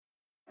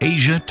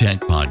Asia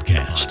Tech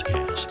Podcast.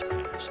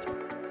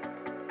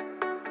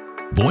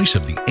 Voice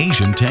of the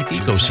Asian tech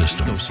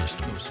ecosystem.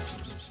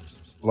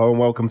 Hello and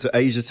welcome to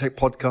Asia Tech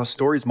Podcast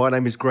Stories. My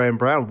name is Graham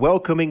Brown.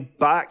 Welcoming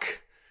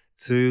back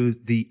to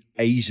the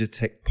Asia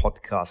Tech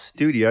Podcast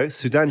studio,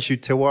 Sudhanshu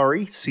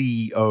Tewari,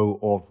 CEO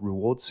of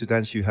Rewards.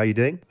 Sudhanshu, how are you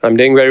doing? I'm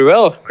doing very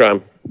well,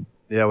 Graham.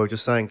 Yeah, we were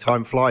just saying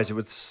time flies. It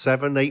was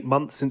 7-8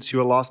 months since you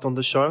were last on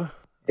the show.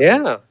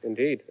 Yeah,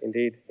 indeed,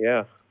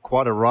 yeah.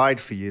 Quite a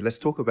ride for you. Let's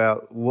talk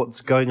about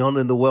what's going on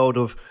in the world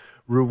of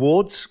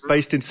Rewards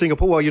based in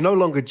Singapore. Well, you're no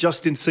longer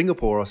just in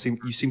Singapore.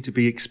 You seem to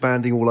be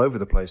expanding all over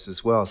the place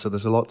as well. So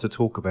there's a lot to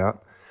talk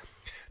about.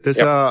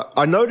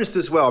 I noticed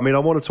as well, I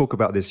want to talk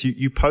about this.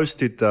 You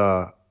posted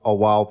a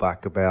while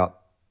back about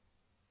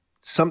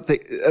something,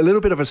 a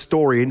little bit of a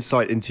story,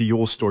 insight into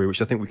your story,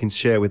 which I think we can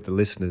share with the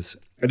listeners.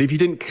 And if you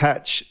didn't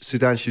catch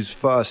Sudhanshu's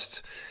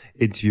first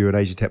interview on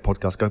Asia Tech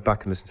Podcast, go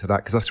back and listen to that,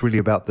 because that's really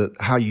about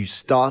how you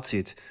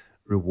started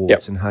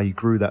Rewards and how you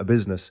grew that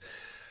business.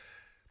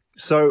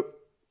 So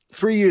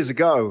 3 years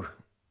ago,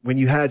 when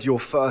you had your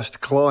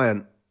first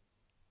client,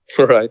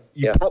 right?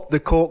 You popped the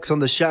corks on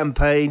the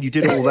champagne, you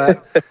did all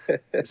that.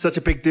 It's such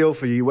a big deal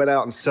for you. You went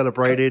out and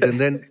celebrated.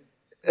 And then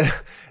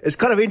it's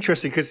kind of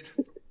interesting because,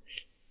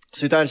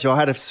 Sudhanshu, I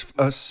had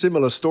a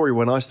similar story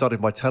when I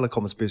started my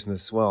telecoms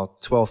business,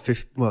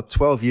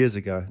 12 years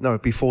ago. No,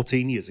 it'd be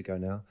 14 years ago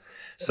now.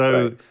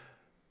 So, right.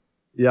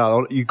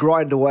 Yeah, you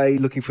grind away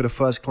looking for the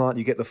first client.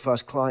 You get the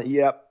first client.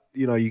 Yep.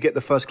 You get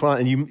the first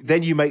client and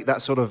then you make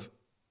that sort of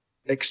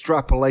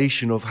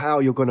extrapolation of how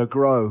you're going to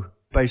grow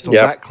based on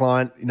that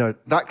client.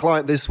 That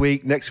client this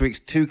week, next week's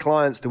 2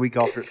 clients, the week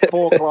after it's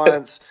 4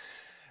 clients.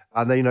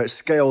 And then, it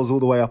scales all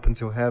the way up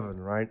until heaven,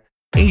 right?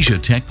 Asia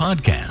Tech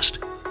Podcast.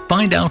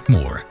 Find out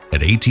more at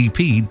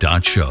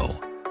atp.show.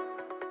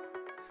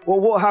 Well,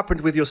 what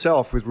happened with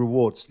yourself with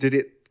Rewards? Did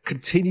it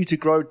continue to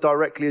grow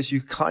directly as you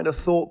kind of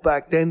thought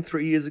back then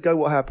 3 years ago?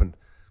 What happened?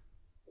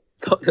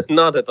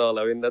 Not at all.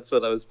 That's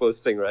what I was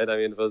posting, right?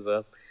 It was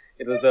a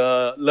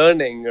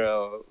learning,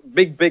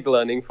 big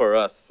learning for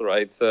us,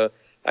 right? So,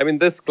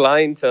 this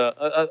client,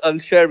 I'll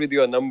share with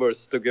you our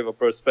numbers to give a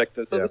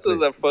perspective. So this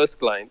was our first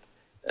client,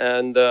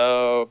 and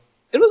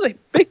it was a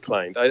big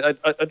client. I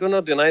do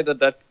not deny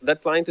that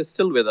client is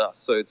still with us.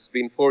 So it's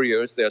been 4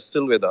 years; they are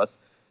still with us.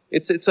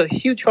 It's a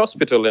huge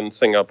hospital in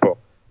Singapore,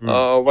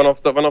 one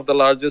of the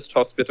largest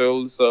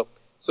hospitals.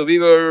 So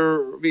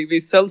we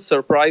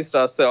self-surprised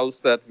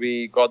ourselves that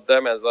we got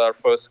them as our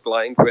first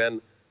client when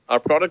our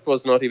product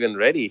was not even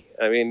ready.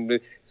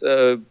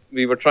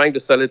 We were trying to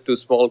sell it to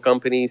small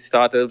companies,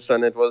 startups,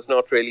 and it was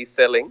not really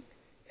selling.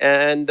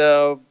 And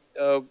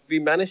we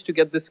managed to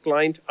get this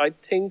client. I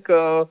think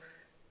there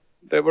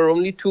were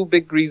only 2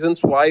 big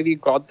reasons why we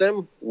got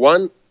them.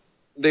 One,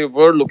 they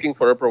were looking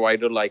for a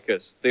provider like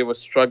us. They were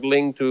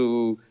struggling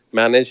to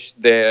manage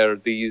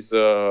these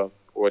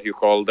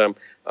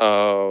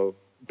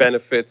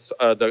benefits,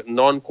 the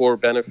non-core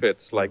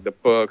benefits like the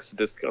perks,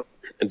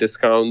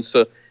 discounts,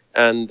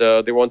 and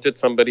they wanted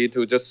somebody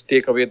to just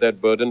take away that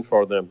burden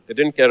for them. They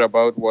didn't care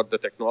about what the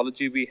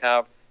technology we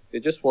have. They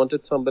just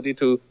wanted somebody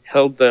to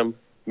help them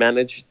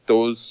manage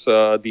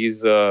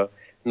these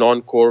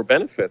non-core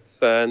benefits.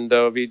 And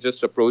we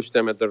just approached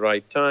them at the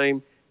right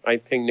time. I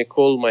think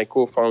Nicole, my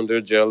co-founder,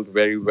 gelled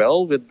very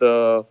well with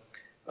the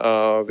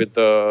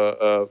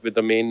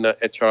main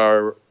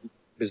HR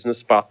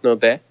business partner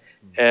there.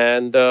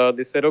 And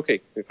they said,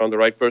 okay, we found the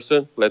right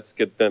person. Let's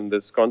get them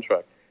this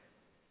contract.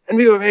 And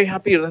we were very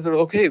happy. I said,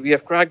 okay, we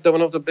have cracked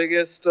one of the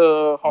biggest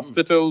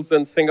hospitals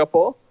in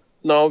Singapore.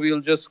 Now we'll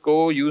just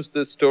go use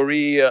this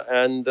story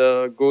and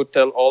go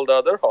tell all the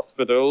other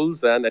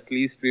hospitals. And at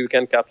least we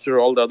can capture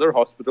all the other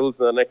hospitals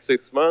in the next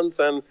 6 months.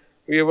 And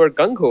we were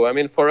gung-ho.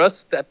 For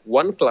us, that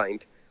one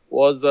client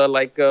was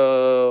like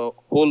a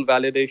whole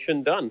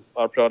validation done.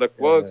 Our product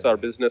works, our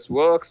business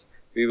works.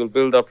 We will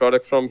build our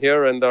product from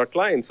here and our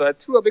clients. So I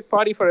threw a big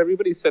party for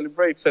everybody.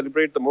 Celebrate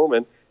the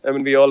moment.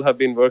 We all have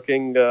been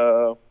working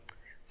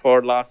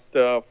for last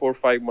 4 or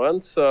 5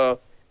 months,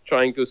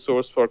 trying to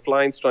source for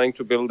clients, trying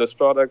to build this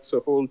product. So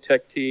whole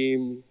tech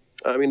team,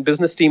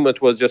 business team,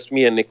 it was just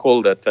me and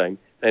Nicole that time.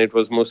 And it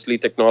was mostly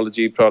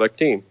technology product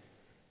team.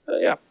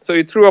 So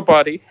we threw a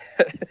party.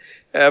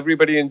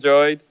 Everybody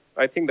enjoyed.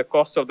 I think the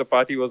cost of the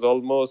party was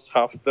almost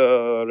half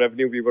the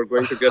revenue we were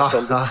going to get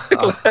from this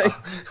client.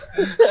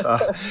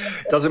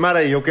 Doesn't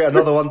matter. You'll get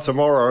another one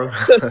tomorrow.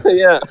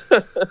 Yeah.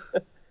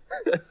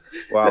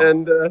 Wow.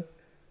 And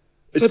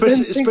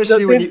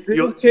especially when you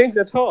didn't change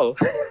at all.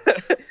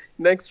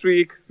 Next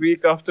week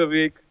after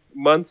week,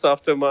 months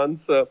after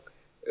months,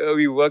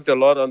 we worked a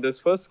lot on this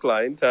first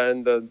client,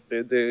 and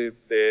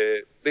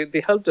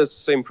they helped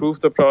us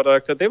improve the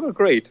product. They were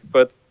great,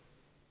 but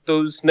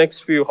those next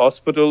few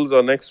hospitals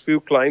or next few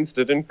clients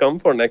didn't come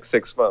for next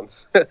 6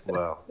 months.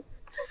 Wow.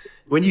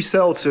 When you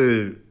sell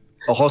to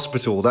a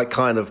hospital, that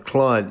kind of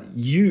client,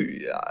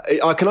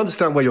 I can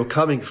understand where you're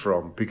coming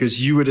from,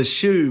 because you would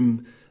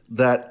assume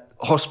that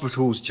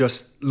hospitals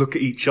just look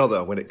at each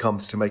other when it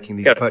comes to making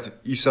these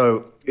purchases.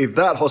 So if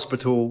that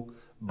hospital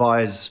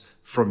buys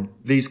from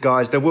these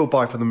guys, they will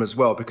buy from them as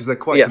well because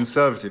they're quite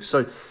conservative.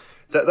 So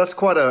that's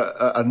quite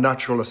a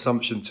natural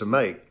assumption to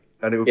make.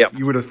 And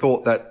you would have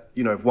thought that,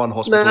 if one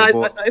hospital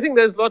bought... I think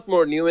there's a lot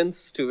more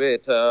nuance to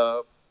it.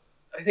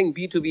 I think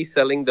B2B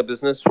selling, the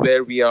business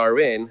where we are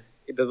in,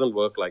 it doesn't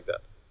work like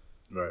that.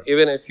 Right.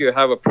 Even if you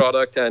have a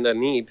product and a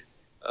need,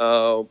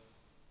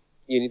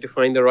 you need to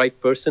find the right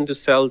person to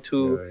sell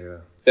to.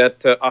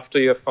 That after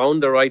you have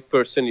found the right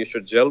person, you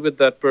should gel with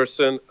that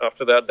person.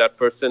 After that, that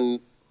person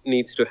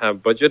needs to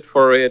have budget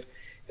for it.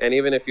 And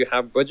even if you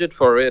have budget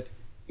for it,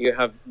 you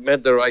have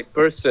met the right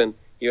person,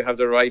 you have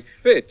the right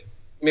fit.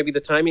 Maybe the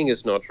timing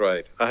is not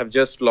right. I have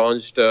just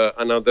launched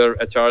another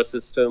HR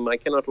system. I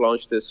cannot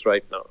launch this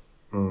right now.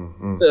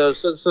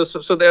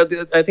 So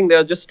I think there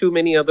are just too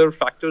many other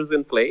factors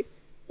in play,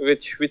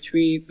 which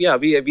we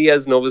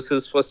as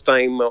novices, first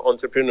time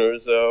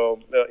entrepreneurs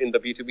in the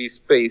B2B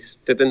space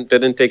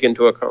didn't take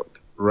into account.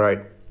 Right.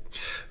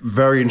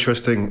 Very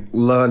interesting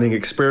learning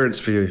experience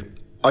for you.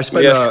 I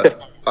spent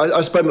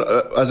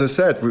as I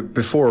said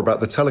before about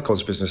the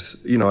telecoms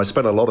business, I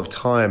spent a lot of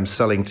time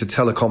selling to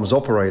telecoms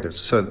operators,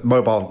 so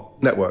mobile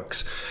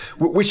networks,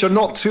 which are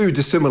not too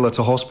dissimilar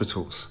to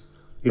hospitals.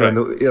 A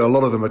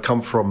lot of them have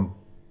come from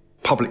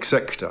public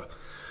sector.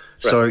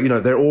 So,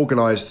 they're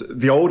organized,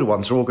 the older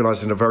ones are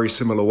organized in a very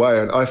similar way.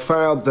 And I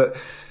found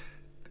that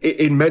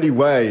in many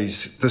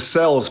ways, the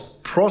sales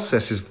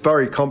process is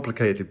very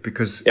complicated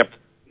because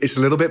it's a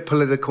little bit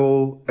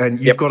political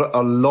and you've got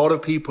a lot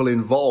of people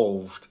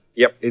involved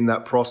in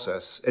that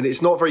process. And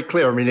it's not very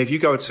clear. I mean, if you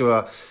go to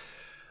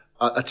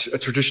a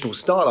traditional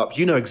startup,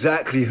 you know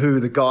exactly who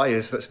the guy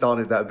is that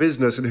started that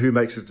business and who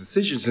makes the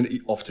decisions.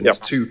 And often it's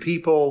two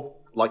people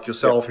like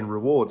yourself in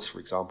rewards, for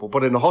example.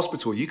 But in a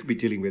hospital, you could be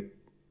dealing with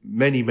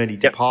many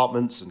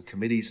departments and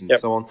committees and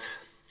so on.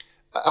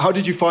 How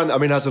did you find that? I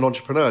mean, as an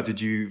entrepreneur,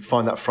 did you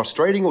find that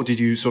frustrating or did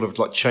you sort of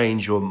like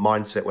change your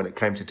mindset when it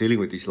came to dealing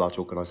with these large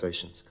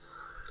organizations?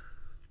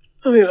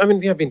 I mean,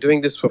 we have been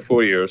doing this for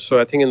 4 years. So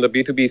I think in the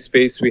B2B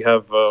space, we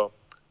have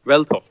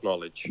wealth of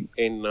knowledge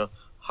in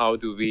how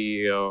do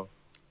we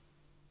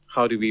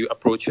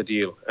approach a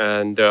deal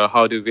and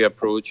how do we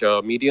approach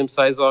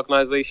medium-sized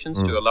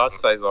organizations to a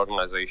large-sized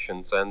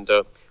organizations. And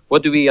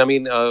what do we have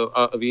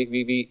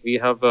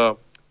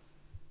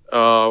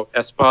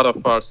as part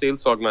of our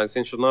sales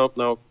organization,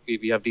 now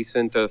we have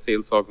decent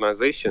sales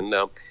organization.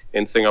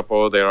 In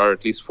Singapore, there are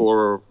at least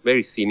 4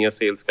 very senior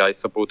sales guys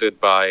supported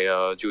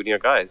by junior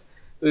guys.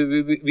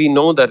 We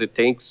know that it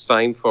takes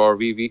time for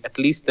at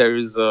least there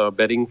is a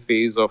bedding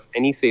phase of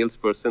any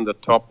salesperson, the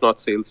top-notch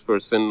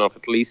salesperson of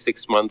at least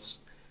 6 months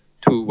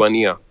to 1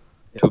 year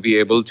to be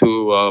able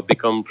to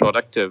become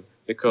productive,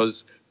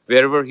 because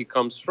wherever he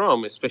comes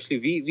from,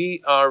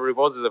 especially our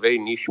rewards is a very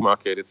niche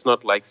market. It's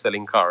not like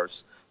selling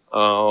cars.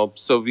 For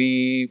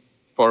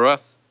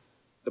us,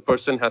 the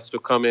person has to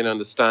come in,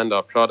 understand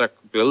our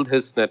product, build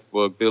his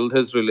network, build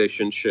his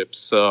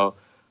relationships.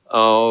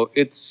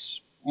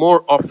 It's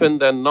more often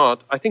than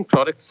not, I think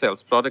product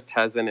sells. Product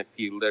has an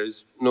appeal. There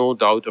is no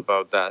doubt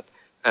about that.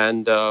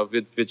 And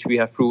with which we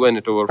have proven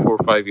it over 4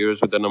 or 5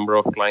 years with the number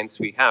of clients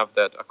we have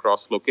that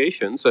across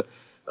locations.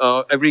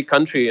 Every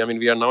country,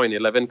 we are now in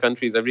 11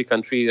 countries. Every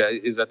country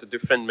is at a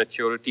different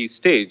maturity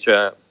stage.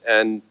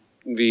 And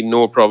we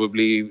know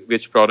probably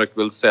which product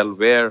will sell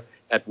where,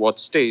 at what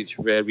stage,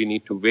 where we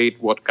need to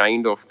wait, what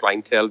kind of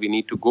clientele we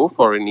need to go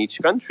for in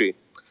each country.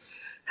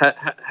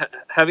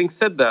 Having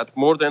said that,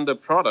 more than the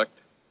product,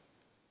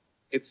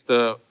 it's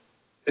the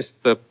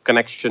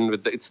connection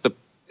with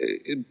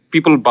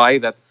people buy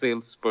that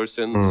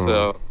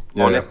salesperson's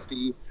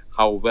honesty,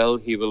 how well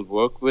he will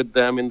work with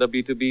them in the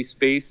B2B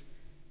space.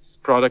 This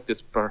product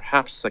is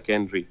perhaps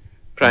secondary.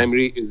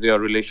 Primary is your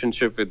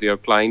relationship with your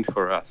client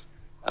for us.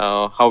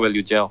 How well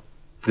you gel.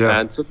 Yeah.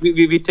 And so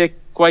we take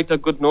quite a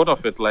good note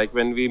of it. Like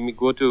when we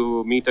go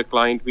to meet a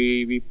client,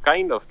 we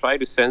kind of try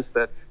to sense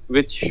that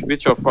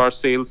which of our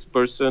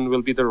salesperson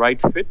will be the right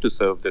fit to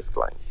serve this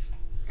client.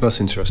 That's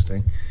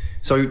interesting.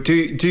 So do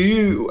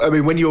you,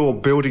 when you're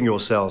building your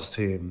sales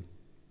team,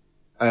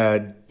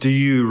 do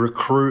you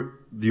recruit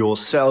your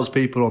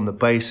salespeople on the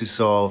basis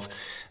of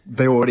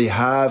they already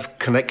have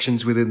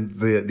connections within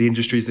the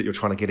industries that you're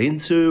trying to get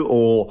into?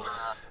 Or,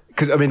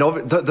 because,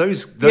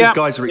 those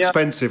guys are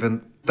expensive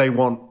and they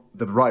want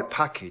the right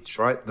package,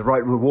 right? The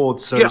right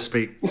rewards, so to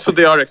speak. So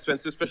they are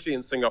expensive, especially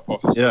in Singapore.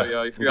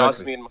 If you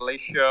ask me in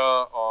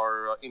Malaysia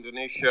or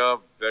Indonesia,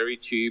 very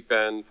cheap.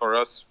 And for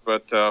us,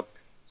 but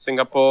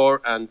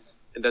Singapore, and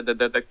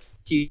the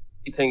key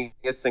thing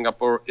is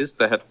Singapore is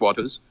the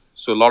headquarters.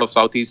 So a lot of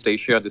Southeast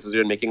Asia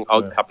decision-making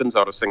happens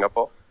out of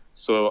Singapore.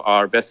 So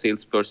our best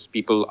sales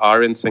people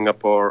are in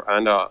Singapore.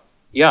 And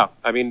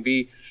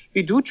we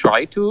do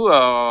try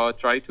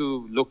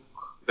to look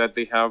that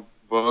they have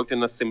worked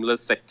in a similar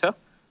sector.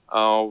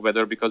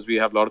 Whether because we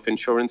have a lot of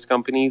insurance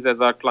companies as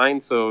our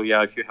clients. So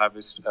if you have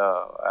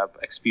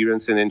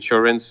experience in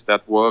insurance,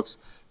 that works.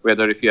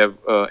 Whether if you have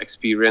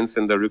experience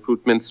in the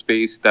recruitment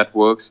space, that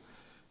works.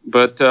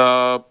 But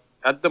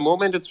at the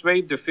moment, it's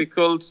very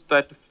difficult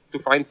to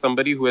find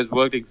somebody who has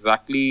worked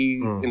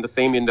exactly in the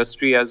same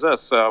industry as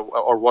us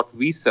or what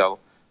we sell,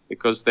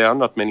 because there are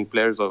not many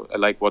players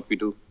like what we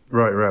do.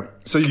 Right.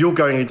 So you're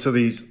going into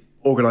these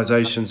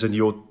organizations and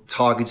you're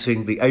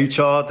targeting the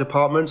HR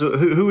department.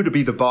 Who would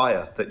be the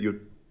buyer that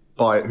you'd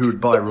buy? Who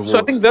would buy rewards? So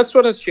I think that's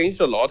what has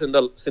changed a lot in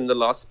the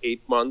last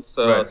 8 months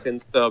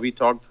since we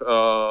talked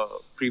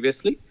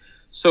previously.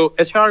 So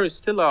HR is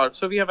still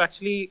so we have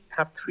 3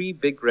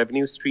 big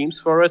revenue streams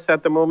for us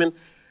at the moment.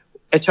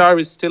 HR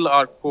is still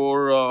our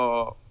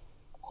core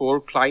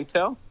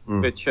clientele,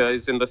 which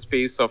is in the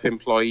space of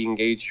employee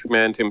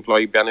engagement,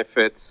 employee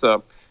benefits.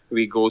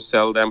 We go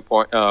sell them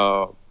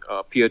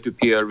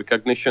peer-to-peer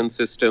recognition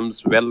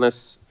systems,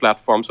 wellness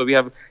platforms. So we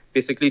have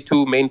basically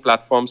 2 main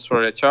platforms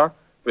for HR,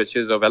 which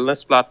is a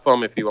wellness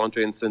platform. If you want to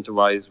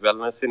incentivize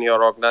wellness in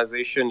your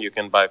organization, you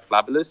can buy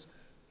Flabulous.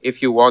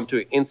 If you want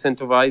to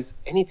incentivize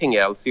anything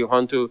else, you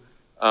want to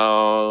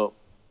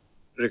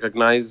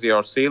recognize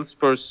your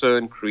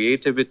salesperson,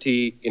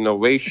 creativity,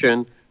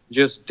 innovation,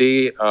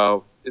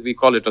 we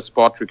call it a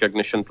spot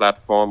recognition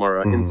platform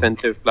or an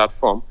incentive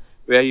platform,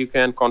 where you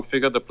can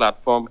configure the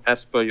platform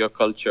as per your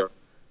culture.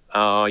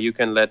 You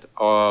can let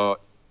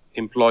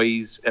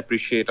employees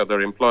appreciate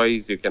other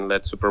employees. You can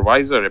let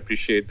supervisor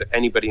appreciate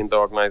anybody in the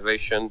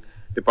organization,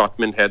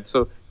 department head.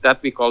 So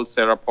that we call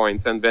Sarah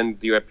points. And when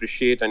you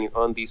appreciate and you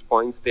earn these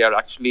points, they are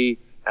actually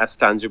as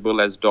tangible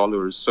as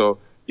dollars. So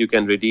you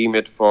can redeem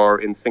it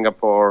in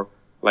Singapore,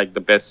 like the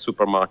best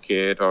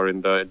supermarket, or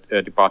in the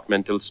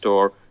departmental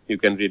store. You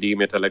can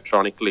redeem it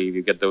electronically.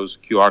 You get those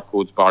QR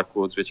codes,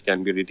 barcodes, which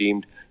can be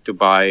redeemed to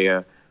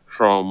buy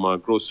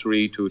from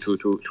grocery to a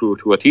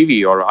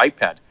TV or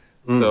iPad.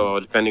 So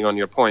depending on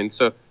your points.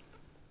 So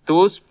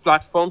those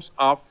platforms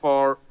are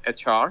for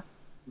HR,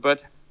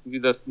 but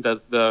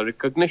the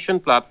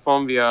recognition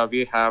platform,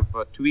 we have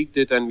tweaked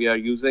it and we are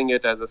using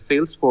it as a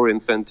Salesforce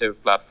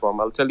incentive platform.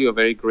 I'll tell you a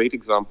very great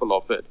example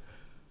of it,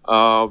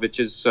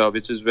 which is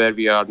where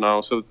we are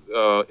now. So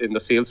in the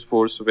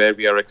Salesforce where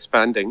we are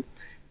expanding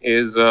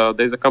is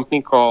there's a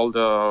company called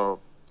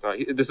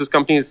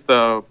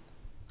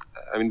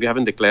we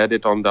haven't declared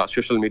it on the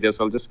social media,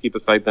 so I'll just keep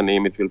aside the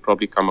name. It will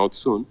probably come out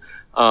soon.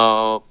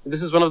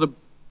 This is one of the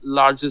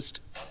largest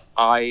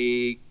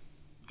eye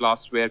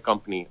glassware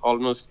company.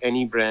 Almost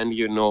any brand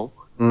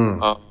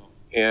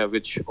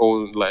which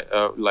owns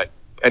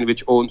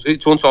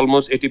it owns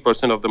almost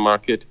 80% of the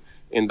market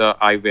in the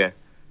eyewear.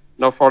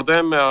 Now for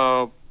them,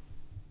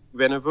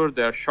 whenever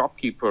they're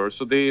shopkeepers,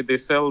 so they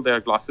sell their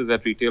glasses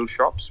at retail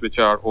shops, which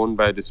are owned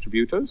by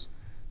distributors.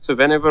 So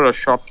whenever a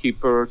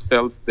shopkeeper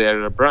sells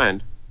their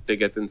brand, they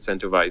get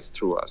incentivized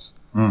through us.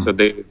 So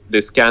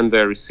they scan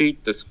their receipt.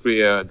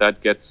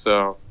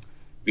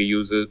 We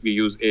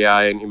use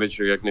AI and image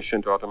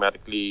recognition to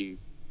automatically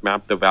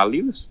map the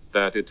values,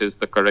 that it is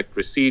the correct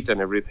receipt and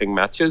everything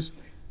matches.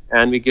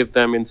 And we give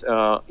them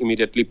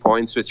immediately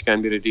points which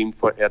can be redeemed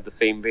at the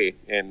same way,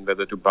 in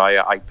whether to buy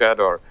an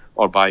iPad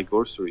or buy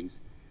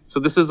groceries. So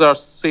this is our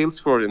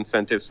Salesforce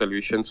incentive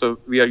solution. So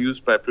we are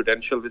used by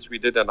Prudential, which we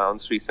did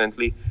announce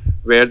recently,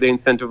 where they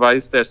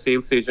incentivize their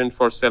sales agent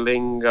for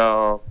selling,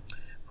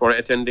 for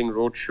attending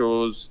road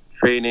shows,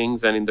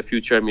 trainings, and in the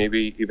future,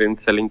 maybe even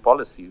selling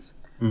policies.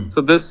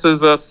 So this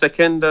is a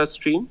second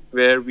stream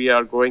where we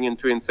are going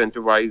into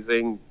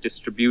incentivizing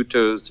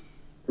distributors,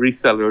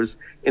 resellers.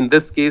 In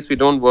this case, we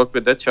don't work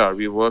with HR.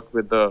 We work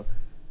with the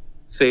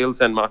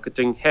sales and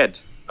marketing head,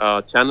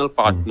 channel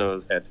partner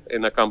head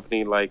in a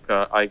company like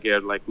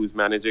iGear, who's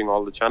managing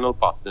all the channel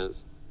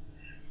partners.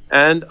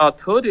 And our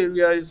third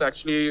area is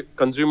actually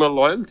consumer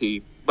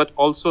loyalty, but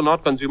also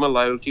not consumer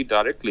loyalty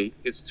directly.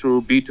 It's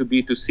through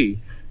B2B2C.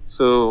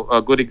 So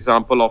a good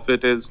example of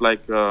it is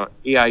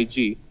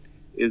AIG.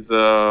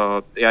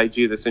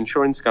 AIG, this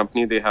insurance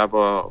company, they have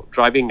a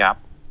driving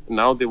app.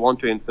 Now they want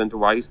to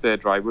incentivize their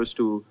drivers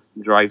to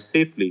drive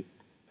safely.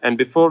 And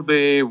before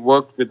they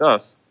worked with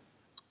us,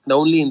 the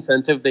only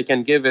incentive they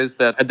can give is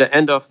that at the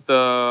end of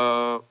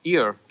the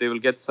year, they will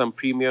get some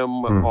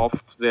premium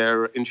off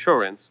their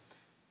insurance,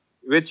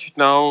 which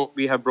now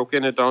we have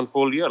broken it down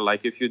whole year.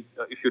 Like if you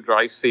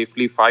drive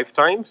safely 5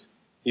 times,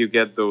 you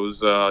get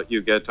those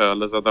you get a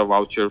Lazada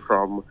voucher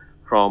from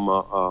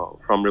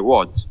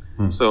rewards.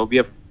 So we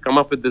have come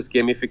up with this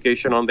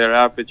gamification on their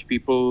app, which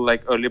people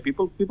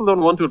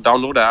don't want to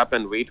download the app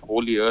and wait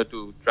whole year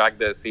to track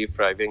their safe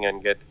driving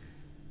and get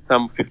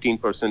some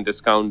 15%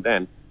 discount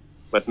then.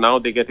 But now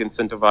they get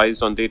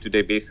incentivized on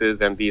day-to-day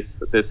basis, and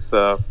these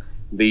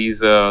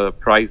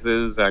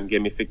prizes and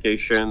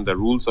gamification, the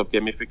rules of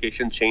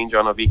gamification change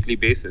on a weekly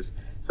basis.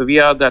 So we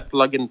are that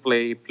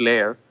plug-and-play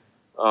player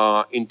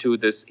into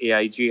this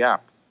AIG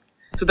app.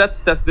 So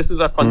this is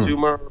our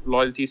consumer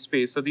loyalty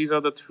space. So these are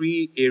the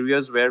 3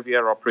 areas where we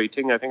are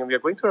operating. I think we are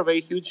going through a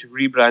very huge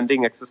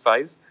rebranding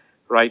exercise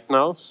right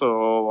now.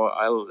 So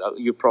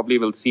you probably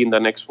will see in the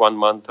next 1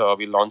 month,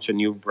 we launch a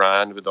new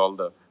brand with all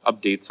the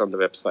updates on the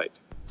website.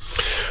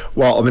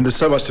 Well, there's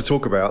so much to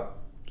talk about.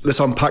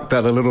 Let's unpack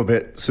that a little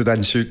bit,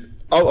 Sudhanshu.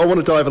 I want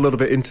to dive a little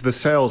bit into the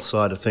sales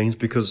side of things,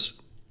 because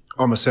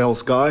I'm a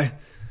sales guy,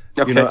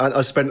 You know,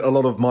 I spent a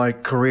lot of my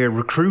career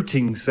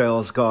recruiting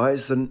sales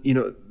guys, and, you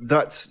know,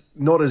 that's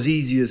not as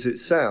easy as it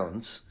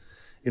sounds.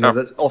 You know,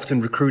 that's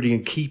often recruiting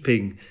and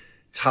keeping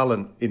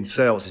talent in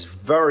sales is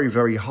very,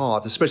 very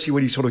hard, especially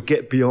when you sort of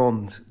get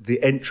beyond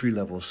the entry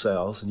level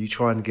sales and you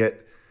try and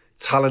get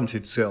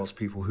talented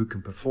salespeople who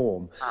can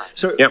perform.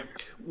 So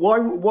why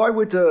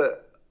would,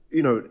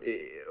 you know,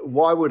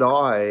 why would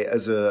I,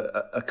 as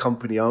a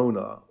company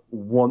owner,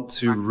 want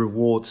to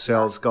reward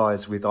sales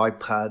guys with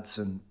iPads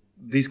and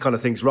these kind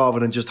of things rather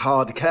than just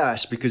hard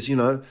cash? Because, you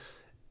know,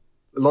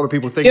 a lot of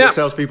people think that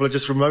salespeople are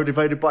just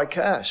motivated by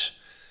cash.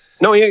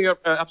 No, you're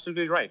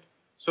absolutely right.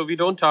 So we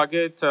don't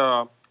target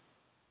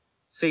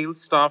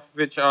sales staff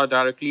which are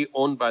directly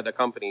owned by the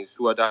companies,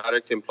 who are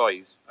direct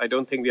employees. I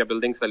don't think we are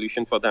building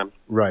solution for them.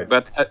 Right.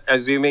 But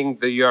assuming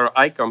that you're an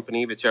I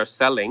company which are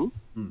selling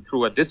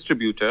through a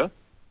distributor,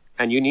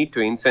 and you need to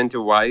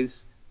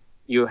incentivize,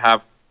 you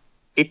have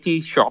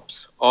 80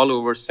 shops all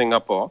over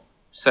Singapore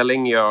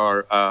selling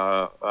your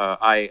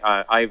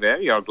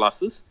eyewear, your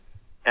glasses,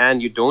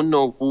 and you don't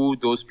know who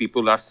those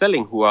people are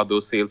selling, who are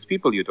those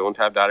salespeople. You don't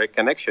have direct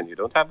connection. You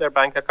don't have their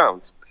bank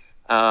accounts.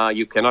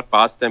 You cannot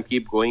pass them,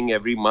 keep going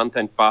every month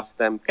and pass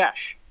them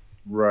cash.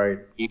 Right.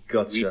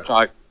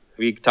 Gotcha.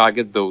 We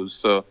target those.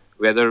 So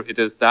whether it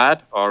is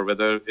that or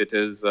whether it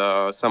is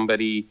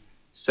somebody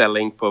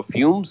selling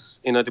perfumes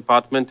in a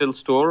departmental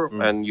store,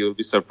 and you'll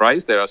be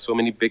surprised, there are so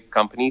many big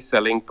companies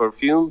selling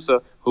perfumes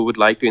who would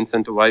like to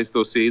incentivize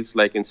those sales.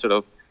 Like, instead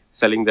of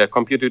selling their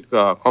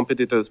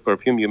competitors'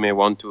 perfume, you may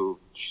want to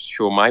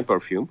show my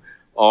perfume.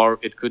 Or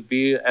it could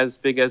be as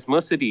big as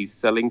Mercedes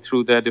selling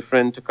through their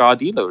different car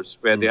dealers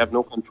where they have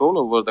no control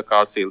over the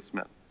car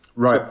salesman.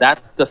 Right. So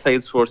that's the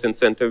Salesforce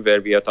incentive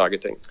where we are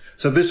targeting.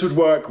 So this would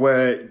work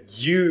where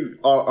you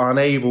are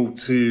unable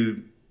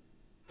to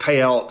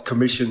pay out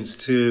commissions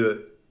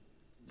to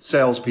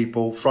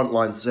salespeople,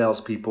 frontline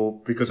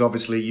salespeople, because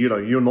obviously, you know,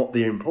 you're not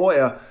the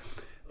employer,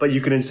 but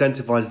you can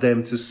incentivize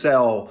them to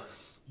sell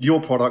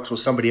your products or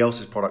somebody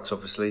else's products,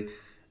 obviously,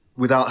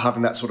 without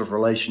having that sort of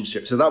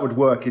relationship. So that would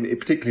work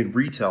particularly in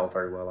retail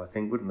very well, I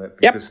think, wouldn't it?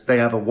 Because they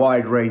have a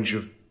wide range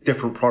of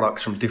different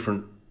products from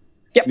different,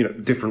 you know,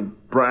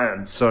 different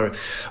brands. So,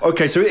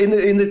 okay. So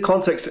in the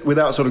context,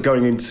 without sort of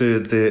going into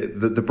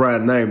the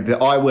brand name, the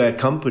eyewear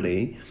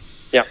company.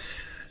 Yeah.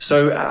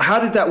 So how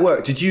did that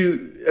work?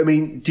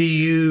 Do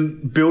you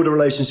build a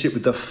relationship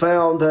with the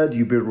founder? Do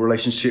you build a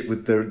relationship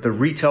with the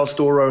retail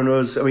store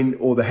owners?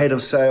 Or the head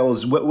of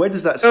sales? Where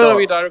does that start? No,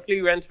 we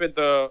directly went with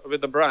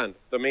the brand,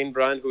 the main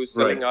brand who's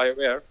selling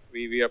eyewear.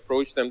 We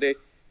approached them.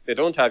 They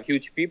don't have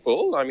huge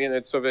people. I mean,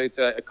 it's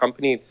a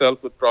company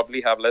itself would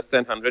probably have less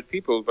than 100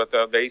 people, but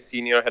the very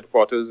senior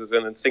headquarters is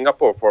in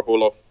Singapore for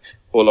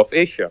whole of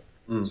Asia.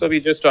 So we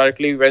just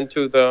directly went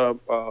to the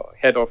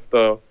head of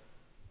the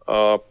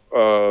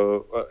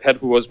head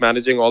who was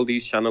managing all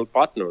these channel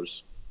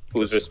partners,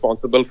 who is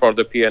responsible for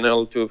the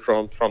P&L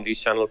from these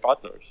channel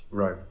partners.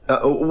 Right.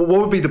 What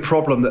would be the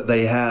problem that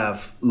they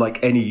have,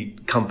 like any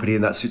company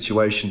in that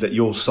situation, that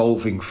you're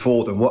solving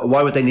for them?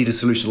 Why would they need a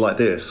solution like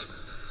this?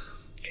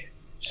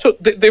 So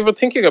they were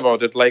thinking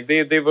about it. Like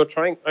they were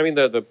trying. I mean,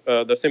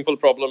 the simple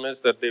problem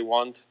is that they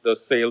want the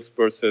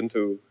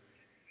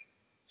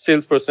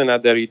salesperson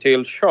at their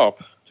retail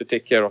shop to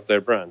take care of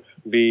their brand.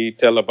 We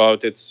tell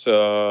about if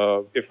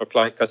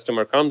a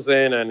customer comes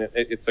in and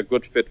it's a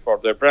good fit for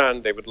their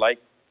brand, they would like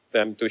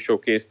them to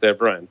showcase their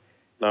brand.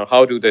 Now,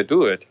 how do they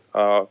do it?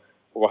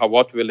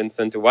 What will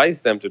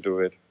incentivize them to do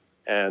it?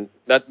 And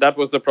that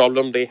was the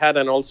problem they had.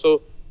 And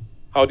also,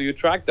 how do you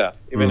track that?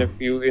 Even if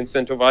you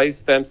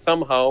incentivize them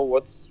somehow,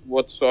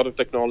 what sort of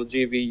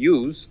technology we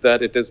use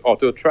that it is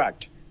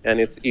auto-tracked and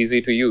it's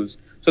easy to use?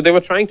 So they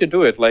were trying to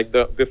do it. Like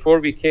before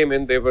we came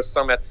in, there were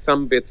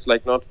some bits,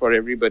 like not for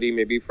everybody,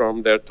 maybe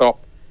from their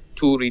top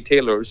 2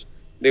 retailers.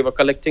 They were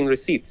collecting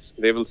receipts.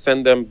 They will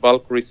send them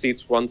bulk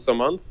receipts once a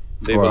month.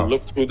 They will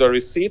look through the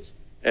receipts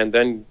and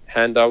then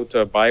hand out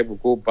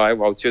go buy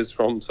vouchers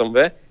from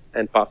somewhere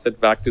and pass it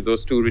back to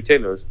those 2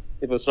 retailers.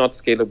 It was not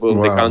scalable.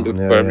 Wow. They can't do it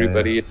for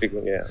everybody.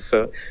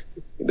 So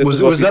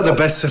was that the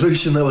best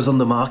solution that was on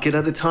the market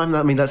at the time?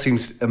 I mean, that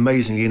seems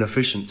amazingly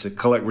inefficient, to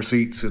collect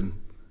receipts and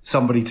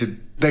somebody to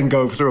then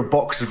go through a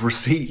box of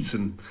receipts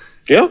and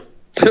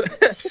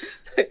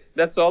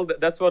that's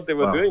what they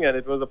were doing, and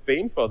it was a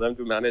pain for them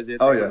to manage it.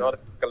 They did not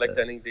collect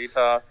any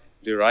data,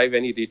 derive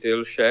any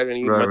details, share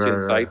any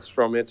insights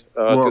from it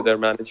to their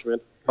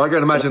management. I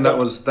can imagine that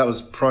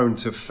was prone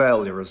to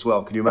failure as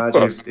well. Can you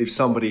imagine if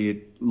somebody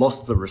had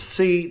lost the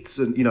receipts,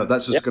 and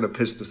that's just going to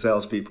piss the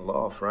salespeople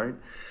off, right?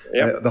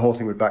 The whole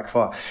thing would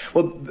backfire.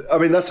 Well, I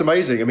mean, that's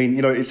amazing. I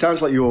mean, it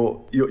sounds like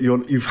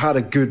you've had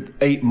a good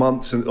 8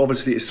 months, and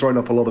obviously it's thrown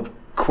up a lot of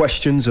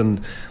questions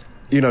and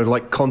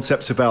like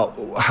concepts about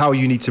how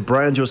you need to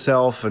brand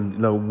yourself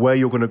and where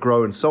you're going to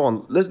grow and so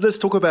on. Let's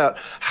talk about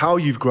how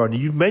you've grown.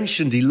 You've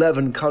mentioned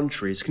 11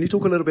 countries. Can you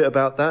talk a little bit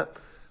about that?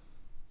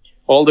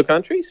 All the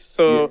countries?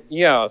 So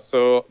we are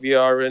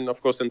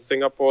of course in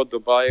Singapore,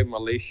 Dubai,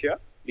 Malaysia.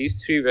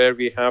 These 3 where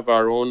we have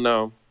our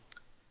own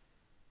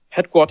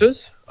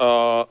headquarters.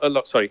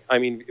 I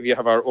mean, we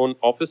have our own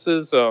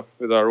offices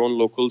with our own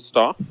local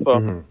staff,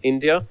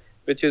 India,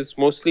 which is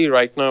mostly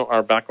right now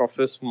our back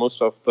office.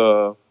 Most of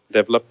the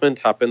development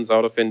happens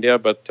out of India,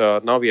 but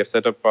now we have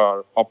set up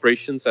our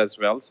operations as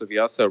well. So we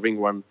are serving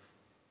one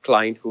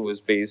client who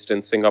is based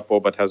in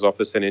Singapore but has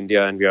office in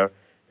India, and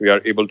we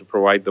are able to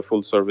provide the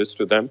full service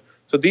to them.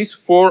 So these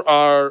four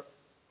are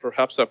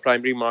perhaps our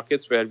primary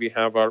markets where we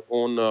have our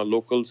own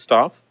local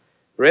staff.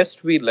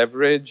 Rest we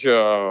leverage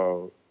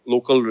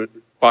local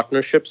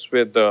partnerships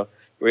with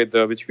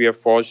which we have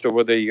forged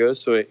over the years.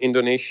 So in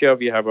Indonesia,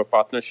 we have a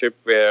partnership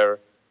where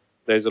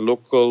there's a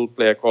local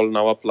player called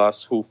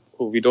Nawaplus who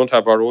we don't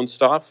have our own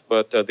staff,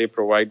 but they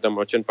provide the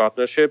merchant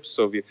partnerships.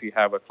 So if we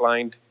have a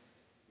client,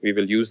 we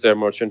will use their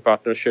merchant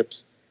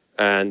partnerships,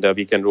 and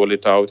we can roll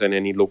it out, and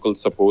any local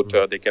support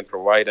they can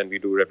provide, and we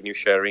do revenue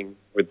sharing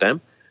with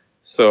them.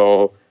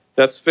 So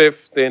that's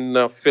fifth.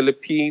 In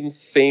Philippines,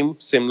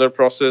 similar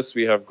process.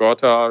 We have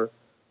got our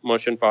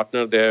merchant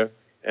partner there.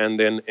 And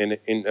then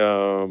in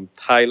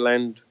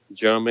Thailand,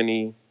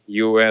 Germany,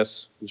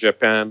 US,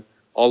 Japan,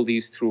 all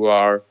these through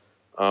our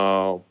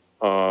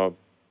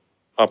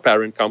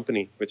parent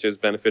company, which is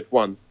Benefit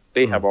One.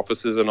 They have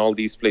offices in all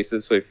these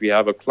places. So if we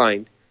have a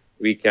client,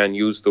 we can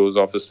use those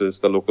offices,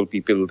 the local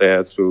people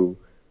there, to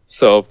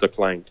serve the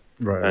client.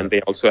 Right. And they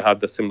also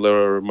have the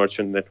similar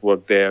merchant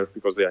network there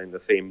because they are in the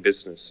same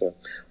business.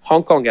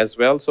 Hong Kong as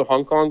well. So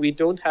Hong Kong, we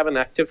don't have an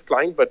active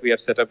client, but we have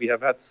set up. We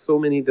have had so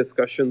many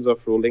discussions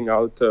of rolling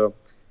out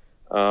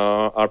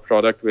our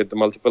product with the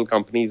multiple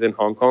companies in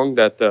Hong Kong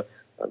that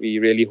we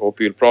really hope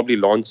we'll probably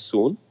launch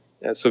soon.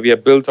 And so we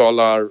have built all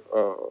our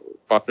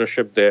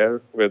partnership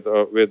there with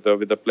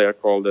a player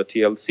called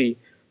TLC,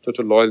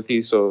 Total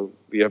Loyalty. So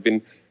we have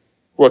been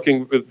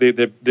working with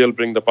they'll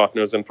bring the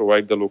partners and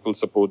provide the local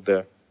support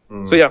there.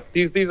 So yeah,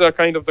 these are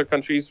kind of the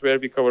countries where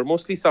we cover,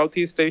 mostly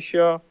Southeast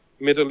Asia,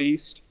 Middle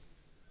East.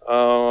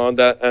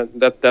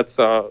 That's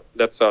our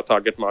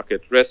target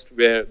market. Rest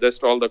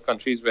all the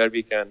countries where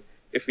we can.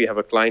 If we have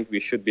a client, we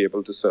should be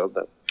able to serve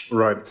them.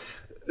 Right.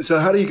 So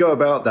how do you go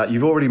about that?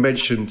 You've already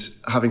mentioned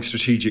having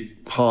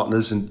strategic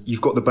partners, and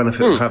you've got the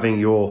benefit of having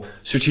your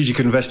strategic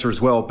investor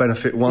as well,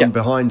 Benefit One,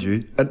 behind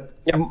you. And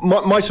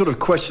my sort of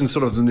question,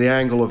 sort of from the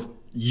angle of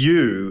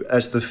you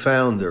as the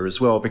founder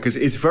as well, because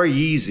it's very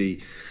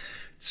easy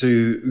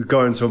to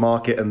go into a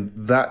market and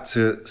that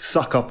to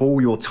suck up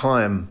all your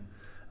time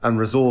and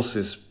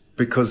resources,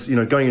 because, you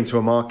know, going into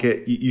a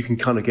market, you can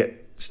kind of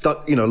get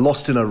stuck, you know,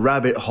 lost in a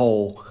rabbit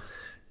hole,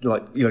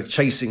 like, you know,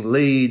 chasing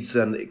leads,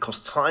 and it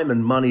costs time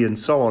and money and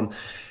so on.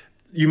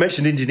 You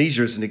mentioned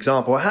Indonesia as an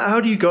example. How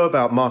do you go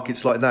about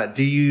markets like that?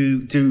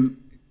 Do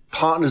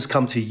partners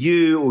come to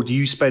you, or do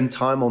you spend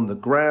time on the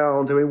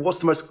ground? I mean, what's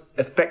the most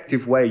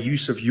effective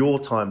use of your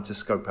time to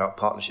scope out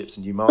partnerships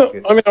in new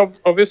markets? I mean,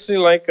 obviously,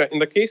 like in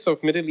the case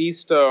of Middle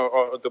East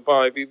or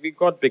Dubai, we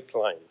got big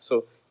clients.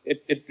 So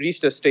it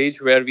reached a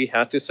stage where we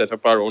had to set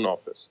up our own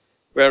office.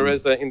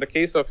 Whereas in the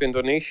case of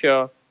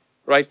Indonesia,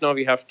 right now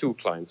we have two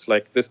clients,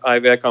 like this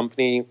eyewear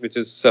company, which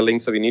is selling.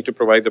 So we need to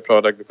provide the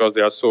product because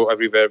they are so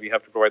everywhere. We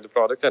have to provide the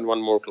product, and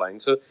one more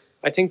client. So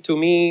I think to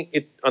me,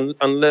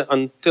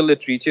 until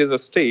it reaches a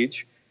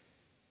stage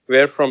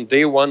where from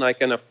day one I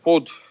can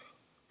afford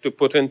to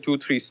put in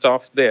 2-3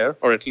 staff there,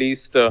 or at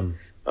least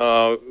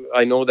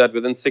I know that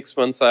within 6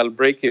 months I'll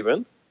break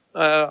even.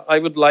 I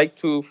would like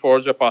to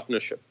forge a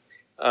partnership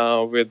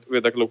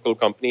with a local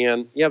company,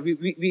 and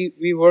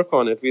we work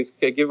on it.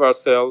 We give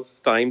ourselves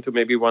time to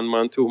maybe 1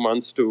 month, 2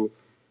 months to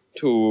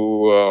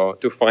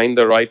find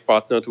the right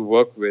partner to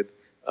work with.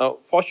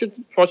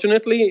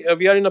 Fortunately,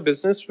 we are in a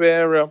business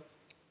where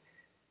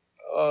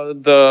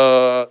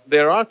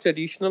there are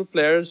traditional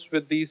players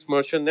with these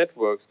merchant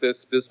networks.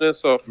 This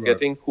business of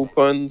getting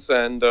coupons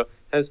and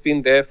has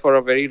been there for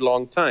a very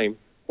long time.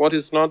 What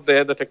is not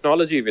there, the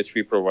technology which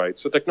we provide.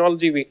 So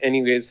technology we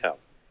anyways have.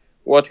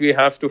 What we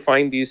have to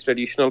find these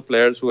traditional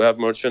players who have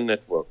merchant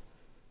network.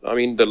 I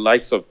mean, the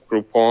likes of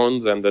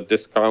coupons and the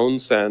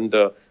discounts and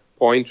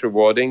point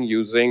rewarding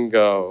using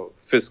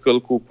fiscal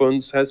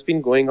coupons has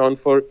been going on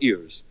for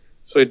years.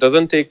 So it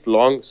doesn't take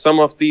long. Some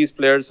of these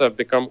players have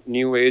become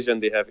new age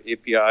and they have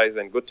APIs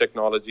and good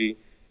technology,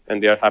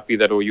 and they are happy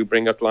that, oh, you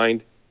bring a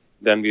client,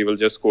 then we will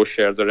just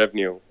co-share the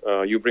revenue.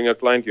 You bring a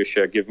client, you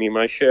share, give me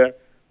my share,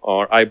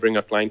 or I bring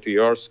a client to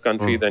your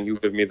country, then you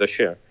give me the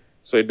share.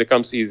 So it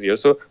becomes easier.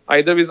 So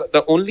either is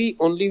the only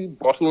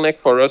bottleneck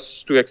for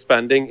us to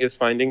expanding is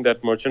finding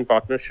that merchant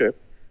partnership,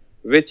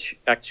 which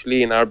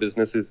actually in our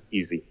business is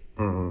easy.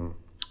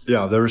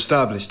 Yeah, they're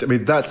established. I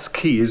mean, that's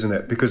key, isn't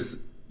it?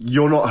 Because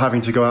you're not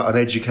having to go out and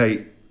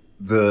educate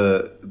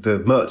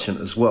the merchant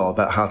as well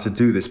about how to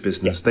do this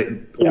business.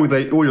 All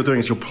you're doing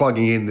is you're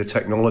plugging in the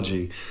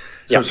technology.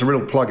 So it's a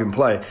real plug and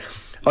play.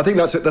 I think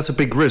that's a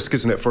big risk,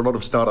 isn't it, for a lot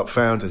of startup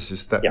founders,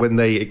 is that when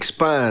they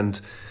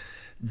expand,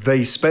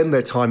 they spend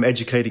their time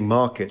educating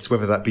markets,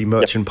 whether that be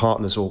merchant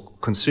partners or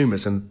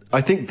consumers. And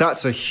I think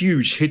that's a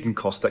huge hidden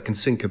cost that can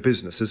sink a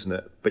business, isn't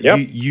it? But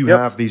you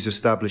have these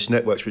established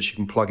networks which you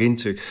can plug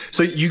into.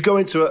 So you go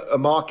into a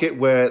market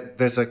where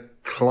there's a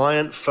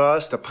client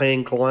first, a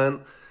paying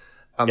client,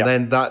 and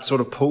then that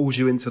sort of pulls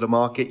you into the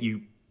market.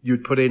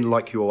 You'd put in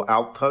like your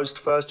outpost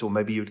first, or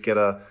maybe you'd get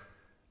a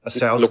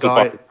sales local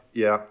guy. partner.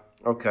 Yeah.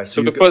 Okay.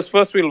 So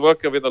first we'll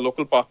work with a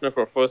local partner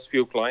for first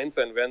few clients,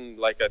 and when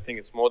I think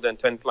it's more than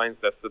 10 clients,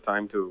 that's the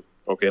time to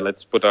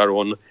let's put our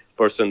own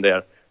person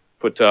there,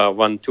 put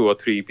 1, 2, or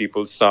 3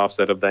 people, staff,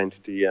 set up the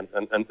entity, and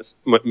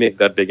make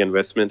that big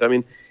investment. I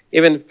mean,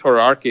 even for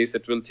our case,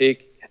 it will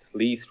take at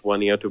least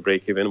 1 year to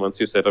break even once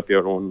you set up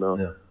your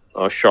own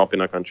shop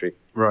in a country.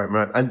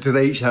 Right. And do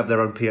they each have their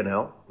own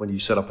P&L when you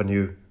set up a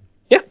new?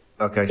 Yeah.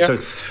 Okay. Yeah. So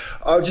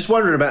I was just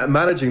wondering about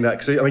managing that,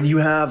 because I mean, you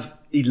have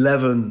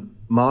 11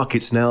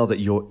 markets now that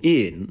you're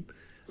in.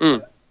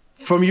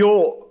 From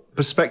your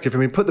perspective, I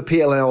mean, put the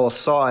P&L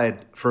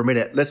aside for a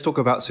minute. Let's talk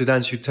about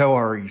Sudhanshu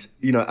Tewari,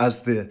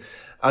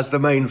 as the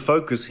main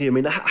focus here. I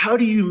mean, how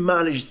do you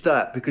manage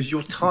that? Because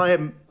your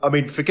time, I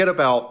mean, forget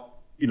about,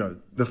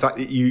 the fact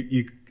that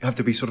you have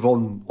to be sort of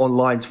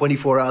online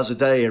 24 hours a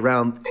day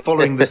around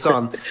following the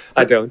sun.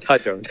 I don't. I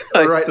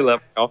still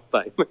have off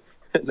time.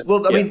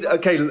 Well,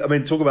 I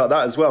mean, talk about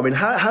that as well. I mean,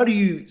 how do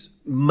you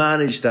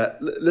manage that?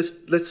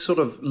 Let's sort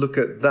of look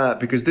at that,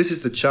 because this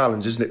is the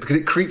challenge, isn't it? Because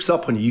it creeps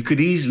up on you. You could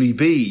easily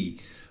be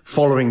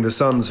following the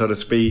sun, so to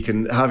speak,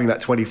 and having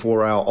that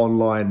 24-hour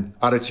online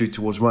attitude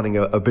towards running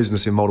a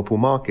business in multiple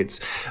markets.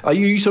 Are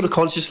you sort of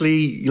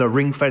consciously,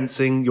 ring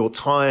fencing your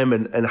time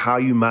and how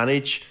you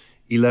manage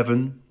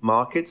 11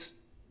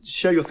 markets?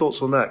 Share your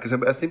thoughts on that, because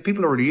I think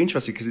people are really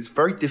interested, because it's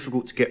very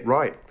difficult to get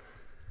right.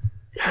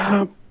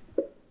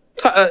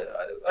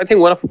 I think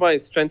one of my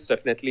strengths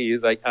definitely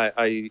is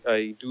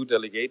I do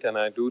delegate, and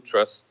I do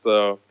trust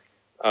the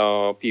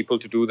people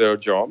to do their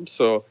job.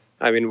 So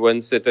I mean,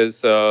 once it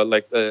is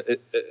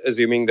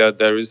assuming that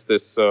there is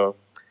this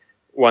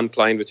one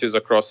client which is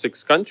across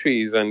 6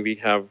 countries, and we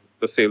have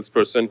the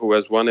salesperson who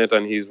has won it,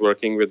 and he's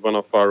working with one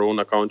of our own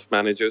account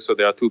managers. So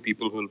there are 2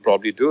 people who will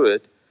probably do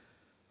it.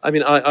 I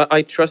mean,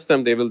 I trust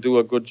them; they will do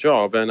a good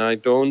job, and I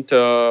don't.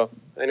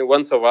 And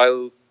once a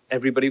while,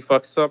 everybody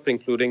fucks up,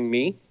 including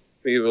me.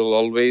 We will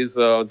always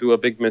do a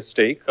big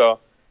mistake.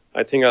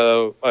 I think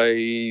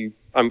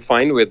I'm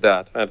fine with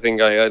that. I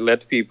think I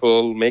let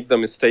people make the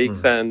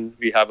mistakes, and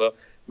we have a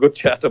good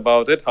chat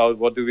about it.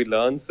 What do we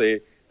learn?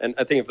 And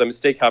I think if the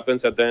mistake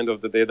happens at the end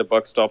of the day, the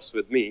buck stops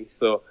with me.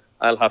 So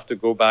I'll have to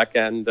go back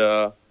and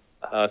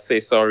say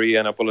sorry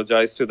and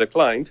apologize to the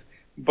client.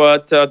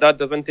 But that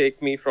doesn't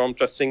take me from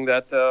trusting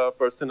that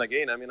person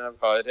again. I mean, I've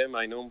hired him.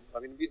 I know. I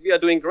mean, we are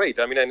doing great.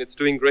 I mean, and it's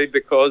doing great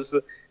because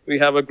we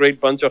have a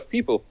great bunch of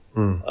people.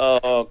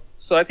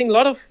 So I think a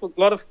lot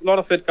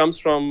of it comes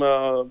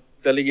from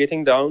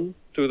delegating down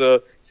to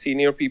the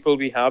senior people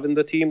we have in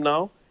the team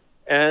now,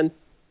 and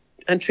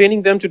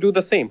training them to do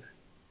the same.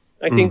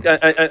 I think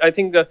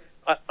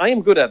I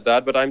am good at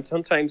that, but I'm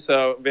sometimes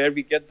where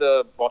we get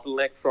the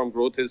bottleneck from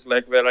growth is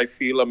like where I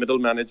feel a middle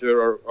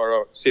manager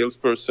or a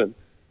salesperson.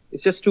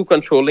 It's just too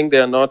controlling. They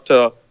are not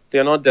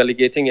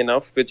delegating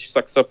enough, which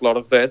sucks up a lot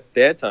of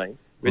their time,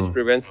 which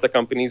prevents the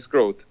company's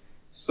growth.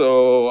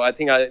 So I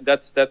think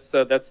that's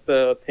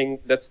the thing.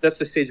 That's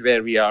the stage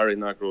where we are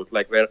in our growth,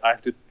 like where I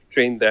have to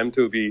train them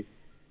to be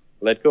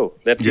let go,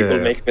 let people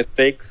make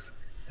mistakes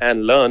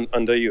and learn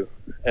under you,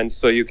 and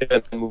so you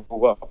can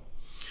move up.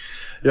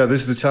 Yeah,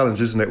 this is the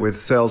challenge, isn't it, with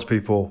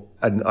salespeople?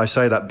 And I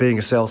say that being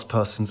a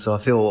salesperson, so I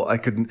feel I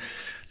could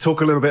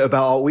talk a little bit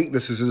about our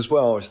weaknesses as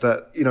well. Is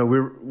that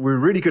we're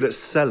really good at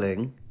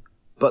selling,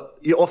 but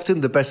often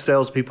the best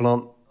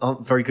salespeople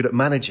aren't very good at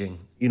managing.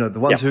 The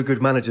ones who are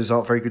good managers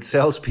aren't very good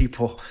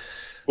salespeople.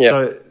 Yeah.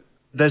 So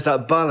there's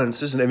that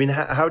balance, isn't it? I mean,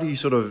 how do you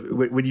sort of,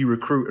 when you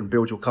recruit and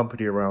build your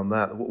company around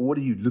that, what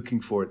are you looking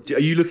for? Are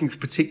you looking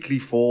particularly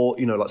for,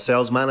 like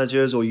sales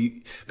managers,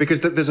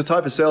 because there's a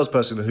type of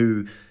salesperson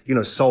who,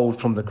 sold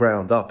from the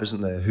ground up,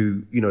 isn't there?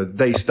 Who,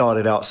 they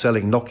started out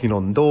selling, knocking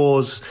on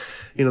doors.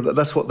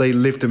 That's what they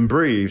lived and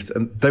breathed,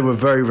 and they were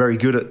very, very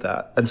good at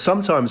that. And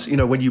sometimes,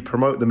 when you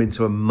promote them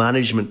into a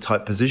management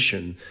type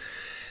position,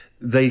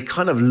 they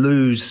kind of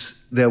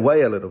lose their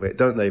way a little bit,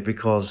 don't they?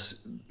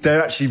 Because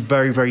they're actually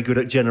very, very good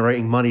at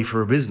generating money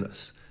for a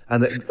business.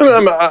 And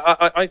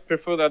I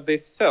prefer that they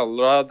sell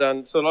rather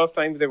than. So a lot of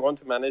times they want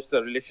to manage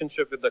the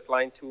relationship with the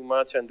client too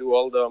much and do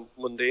all the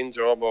mundane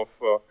job of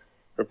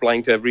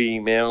replying to every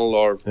email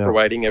or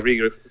providing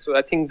every. So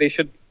I think they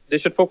should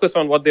focus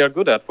on what they are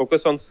good at.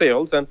 Focus on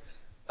sales, and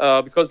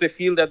because they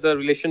feel that the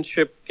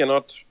relationship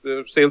cannot.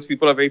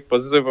 Salespeople are very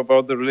positive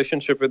about the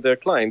relationship with their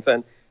clients,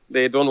 and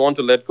they don't want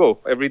to let go.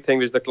 Everything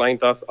which the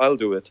client asks, I'll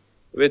do it.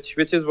 Which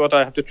is what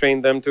I have to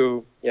train them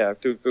to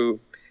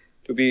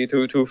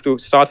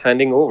start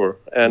handing over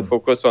and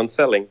focus on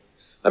selling.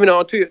 I mean,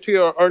 to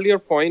your earlier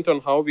point on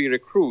how we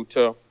recruit,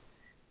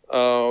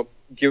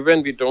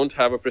 given we don't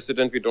have a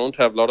precedent, we don't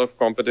have a lot of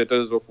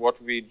competitors of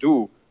what we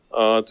do,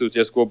 to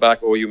just go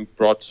back, you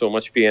brought so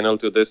much P&L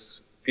to this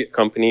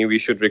company, we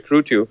should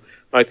recruit you.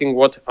 I think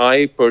what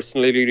I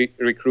personally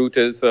recruit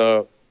is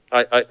I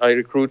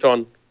recruit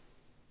on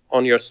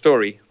your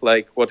story.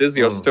 Like, what is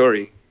your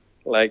story?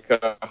 Like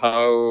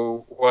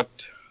how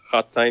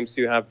hard times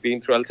you have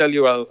been through. I'll tell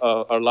you,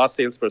 our last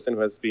salesperson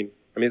who has been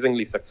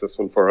amazingly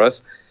successful for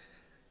us.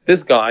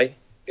 This guy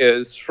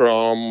is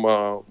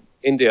from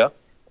India,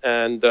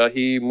 and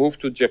he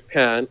moved to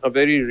Japan, a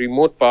very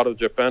remote part of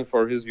Japan,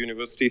 for his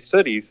university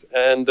studies.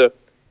 And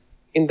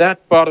in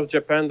that part of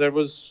Japan, there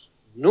was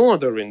no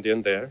other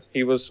Indian there.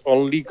 He was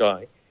only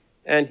guy.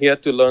 And he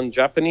had to learn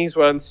Japanese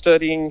while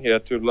studying. He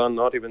had to learn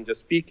not even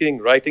just speaking,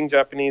 writing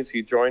Japanese.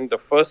 He joined the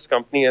first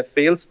company as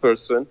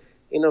salesperson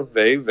in a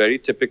very, very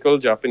typical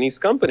Japanese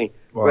company.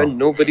 Wow. Where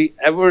nobody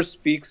ever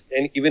speaks,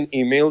 and even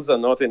emails are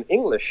not in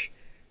English.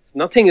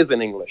 Nothing is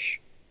in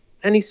English.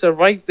 And he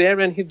survived there,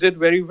 and he did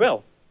very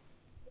well.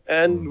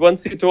 And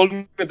once he told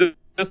me the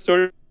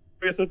story,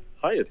 I said,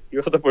 "Hyatt,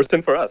 you're the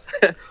person for us.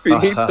 We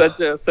need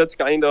such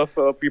kind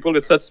of people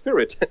with such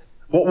spirit."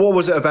 What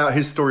was it about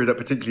his story that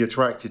particularly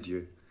attracted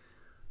you?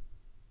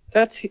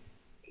 That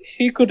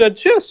he could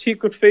adjust. He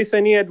could face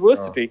any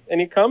adversity,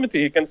 any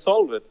calamity. He can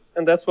solve it.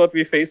 And that's what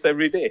we face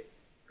every day.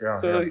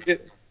 Well,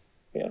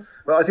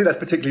 I think that's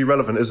particularly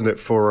relevant, isn't it,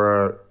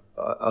 for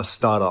a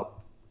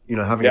startup? You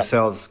know, having a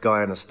sales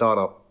guy in a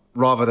startup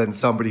rather than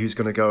somebody who's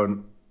going to go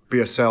and be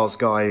a sales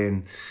guy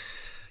in,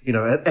 you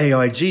know, an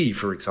AIG,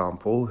 for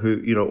example, who,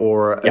 you know,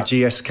 or a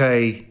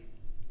GSK,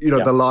 you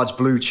know, the large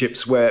blue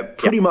chips where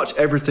pretty much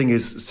everything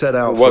is set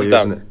out for you,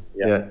 isn't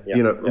it?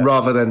 You know,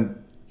 rather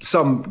than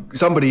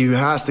somebody who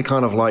has to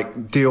kind of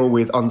like deal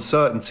with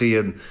uncertainty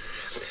and,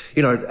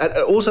 you know,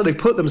 also they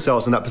put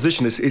themselves in that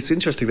position. It's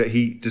interesting that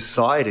he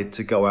decided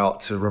to go out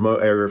to a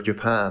remote area of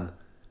Japan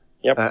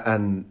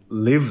and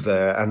live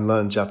there and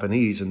learn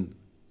Japanese and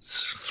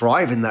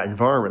thrive in that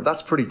environment.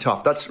 That's pretty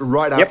tough. That's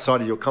right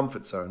outside of your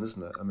comfort zone,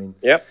 isn't it? I mean,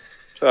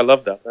 so I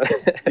love that.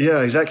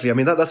 Yeah, exactly. I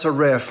mean, that's a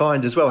rare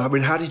find as well. I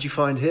mean, how did you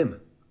find him?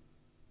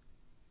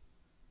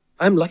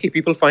 I'm lucky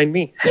people find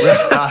me.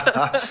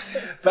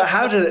 But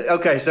how did?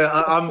 Okay, so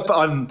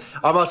I'm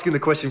asking the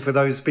question for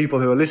those people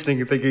who are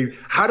listening and thinking,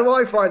 how do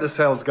I find a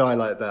sales guy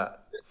like that?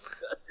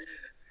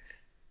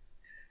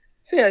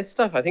 So yeah, it's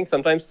tough. I think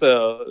sometimes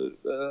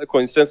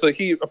coincidence. So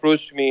he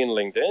approached me in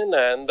LinkedIn,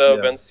 and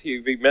once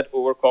we met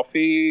over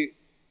coffee,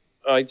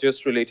 I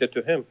just related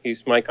to him.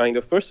 He's my kind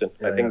of person.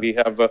 I think we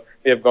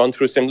have gone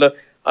through similar.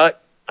 I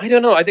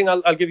don't know. I think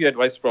I'll give you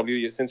advice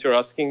probably since you're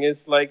asking.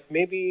 Is like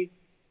maybe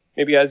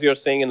as you're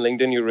saying in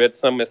LinkedIn, you read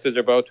some message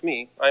about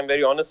me. I'm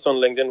very honest on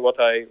LinkedIn. What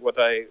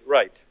I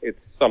write,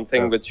 it's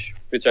something which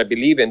I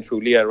believe in.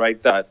 Truly, I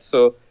write that.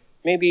 So.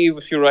 Maybe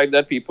if you write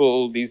that,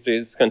 people these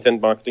days, content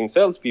marketing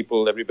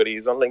salespeople, everybody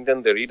is on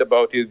LinkedIn. They read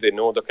about you. They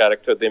know the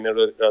character they may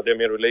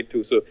relate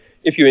to. So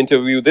if you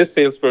interview this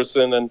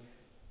salesperson, and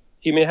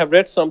he may have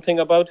read something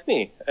about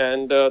me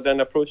and then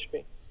approached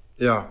me.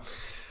 Yeah,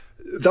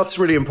 that's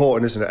really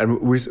important, isn't it? And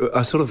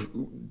I sort of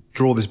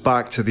draw this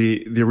back to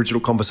the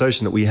original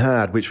conversation that we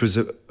had, which was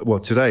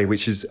today,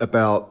 which is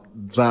about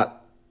that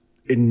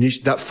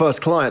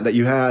first client that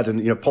you had and,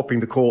 you know, popping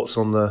the corks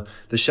on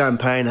the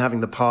champagne, having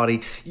the party.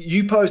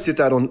 You posted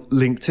that on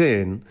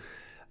LinkedIn.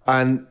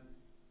 And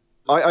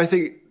I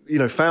think, you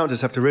know,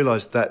 founders have to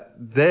realize that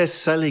they're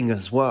selling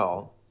as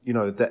well, you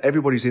know, that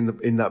everybody's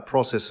in that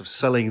process of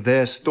selling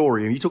their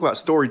story. And you talk about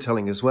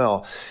storytelling as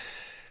well.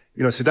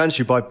 You know,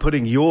 Sudhanshu, by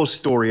putting your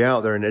story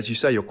out there, and as you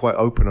say, you're quite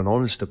open and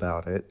honest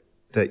about it,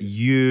 that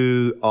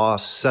you are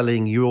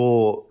selling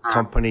your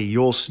company,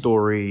 your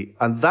story,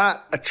 and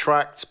that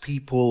attracts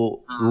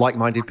people,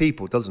 like-minded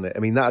people, doesn't it? I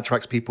mean, that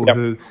attracts people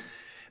who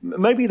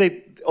maybe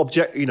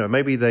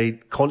maybe they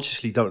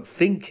consciously don't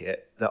think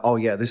it, that, oh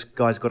yeah, this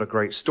guy's got a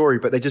great story,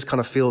 but they just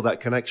kind of feel that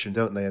connection,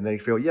 don't they? And they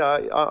feel,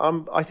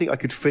 I think I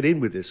could fit in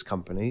with this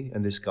company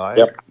and this guy,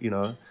 you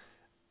know.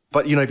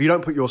 But, you know, if you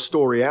don't put your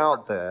story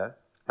out there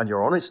and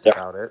you're honest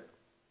about it,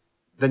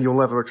 then you'll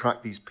never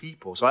attract these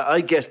people. So I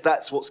guess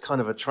that's what's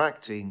kind of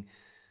attracting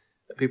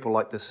people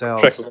like the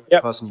sales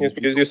person.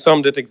 You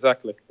summed it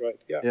exactly right.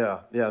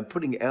 Yeah, and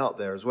putting it out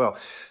there as well.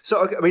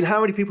 So, I mean,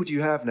 how many people do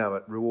you have now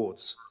at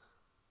Rewards?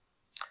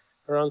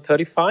 Around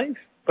 35,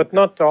 but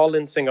not all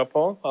in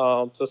Singapore.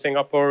 So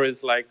Singapore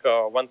is like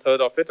 1/3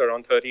 of it,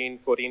 around 13,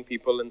 14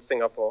 people in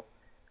Singapore.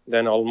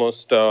 Then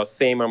almost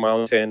same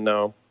amount in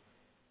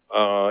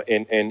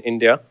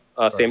India.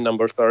 Same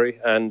number, sorry,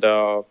 and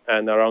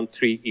around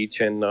 3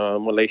 each in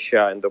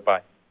Malaysia and Dubai.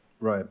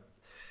 Right.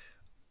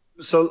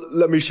 So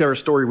let me share a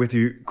story with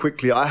you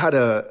quickly. I had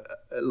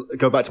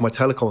go back to my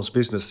telecoms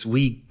business.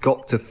 We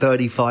got to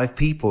 35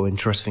 people,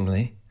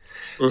 interestingly.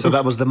 Mm-hmm. So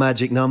that was the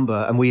magic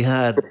number. And we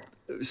had,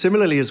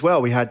 similarly as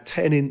well, we had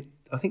 10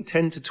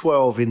 to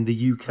 12 in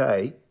the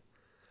UK,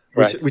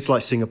 which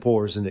like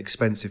Singapore is an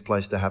expensive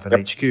place to have an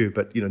HQ,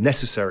 but, you know,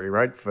 necessary,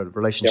 right, for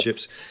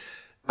relationships.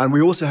 And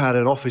we also had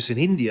an office in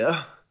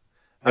India.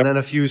 And then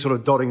a few sort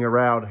of dotting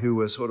around who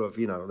were sort of,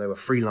 you know, they were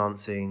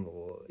freelancing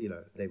or, you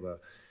know, they were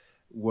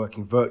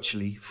working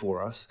virtually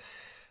for us.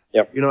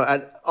 You know,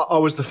 and I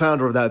was the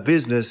founder of that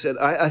business. And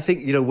I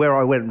think, you know, where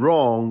I went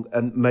wrong,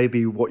 and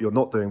maybe what you're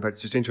not doing, but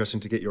it's just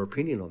interesting to get your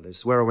opinion on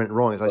this. Where I went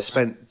wrong is I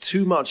spent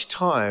too much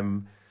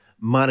time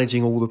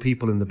managing all the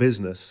people in the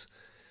business,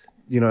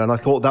 you know, and I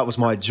thought that was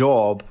my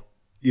job.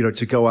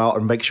 to go out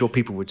and make sure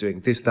people were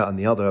doing this, that, and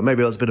the other.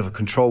 Maybe I was a bit of a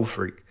control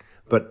freak,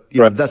 but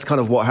you know, that's kind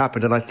of what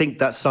happened. And I think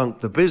that sunk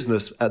the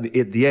business at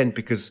the end,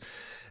 because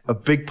a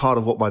big part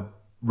of what my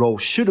role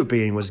should have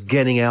been was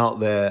getting out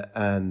there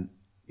and,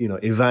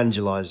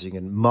 evangelizing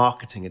and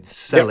marketing and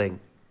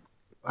selling.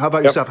 How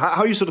about yourself?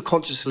 How are you sort of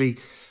consciously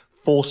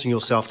forcing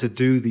yourself to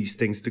do these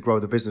things to grow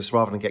the business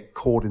rather than get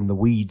caught in the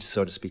weeds,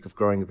 so to speak, of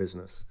growing a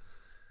business?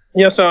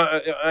 Yeah, so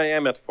I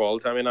am at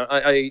fault. I mean,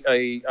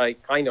 I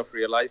kind of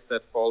realized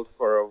that fault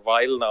for a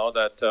while now,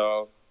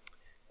 that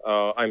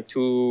I'm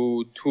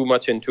too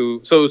much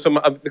into. So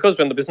because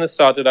when the business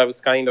started, I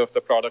was kind of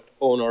the product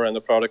owner and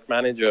the product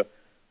manager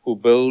who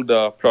build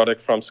a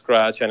product from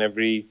scratch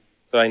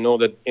so I know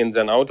the ins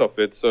and out of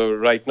it. So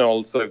right now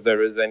also, if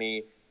there is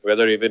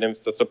whether even if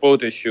it's a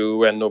support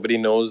issue and nobody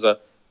knows,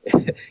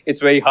 it's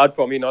very hard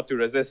for me not to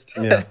resist.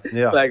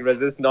 Like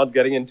resist not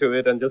getting into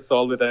it and just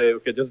solve it.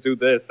 Okay, just do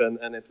this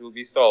and it will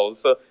be solved.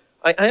 So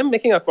I am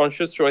making a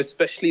conscious choice,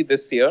 especially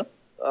this year,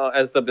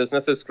 as the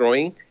business is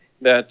growing,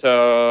 that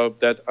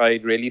I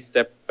really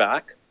step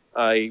back.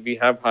 We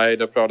have hired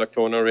a product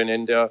owner in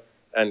India,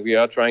 and we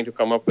are trying to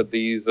come up with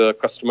these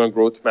customer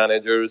growth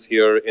managers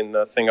here in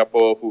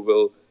Singapore who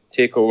will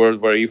take over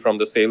from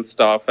the sales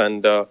staff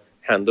and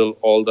handle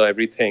all the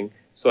everything.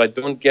 So I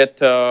don't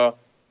get.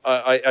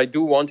 I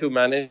do want to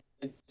manage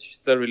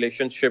the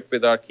relationship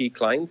with our key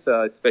clients,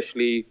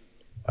 especially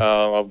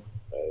the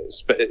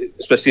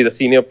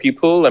senior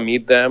people. I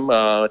meet them,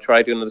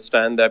 try to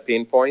understand their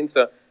pain points.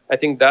 I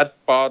think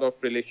that part of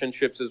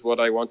relationships is what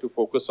I want to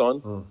focus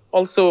on.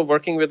 Also,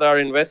 working with our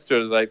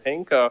investors, I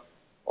think,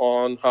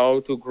 on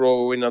how to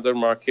grow in other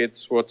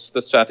markets. What's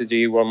the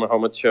strategy? How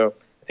much? I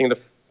think the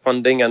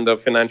funding and the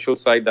financial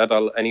side,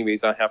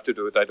 I have to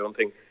do it. I don't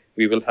think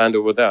we will hand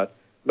over that.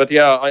 But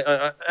yeah,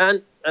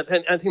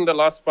 I think the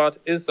last part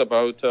is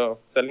about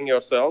selling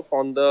yourself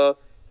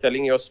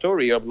telling your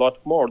story a lot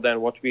more than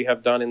what we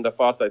have done in the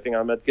past. I think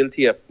I'm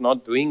guilty of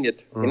not doing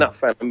it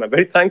enough. I'm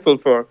very thankful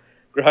for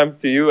Graham,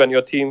 to you and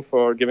your team,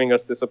 for giving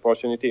us this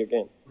opportunity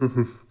again.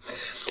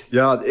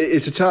 Yeah,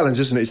 it's a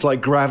challenge, isn't it? It's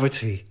like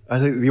gravity. I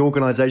think the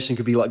organization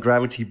could be like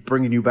gravity,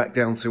 bringing you back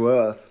down to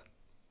earth.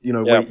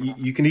 Where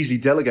you can easily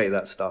delegate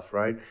that stuff,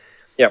 right?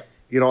 Yeah.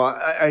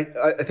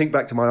 I think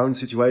back to my own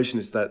situation,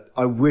 is that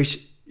I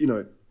wish,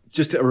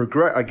 just a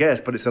regret, I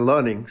guess, but it's a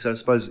learning. So I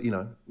suppose,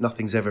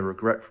 nothing's ever a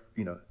regret,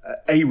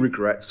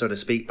 so to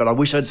speak. But I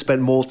wish I'd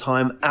spent more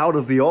time out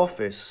of the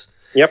office.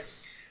 Yep.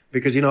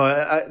 Because,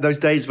 those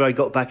days where I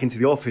got back into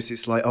the office,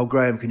 it's like, oh,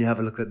 Graham, can you have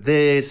a look at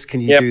this? Can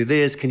you do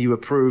this? Can you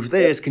approve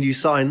this? Can you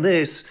sign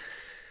this?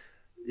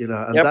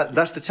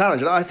 That's the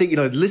challenge. And I think,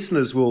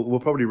 listeners will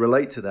probably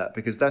relate to that,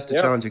 because that's the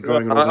challenge of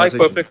growing an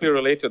organization. I perfectly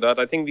relate to that.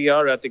 I think we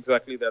are at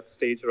exactly that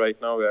stage right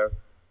now where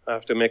I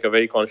have to make a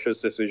very conscious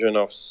decision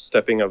of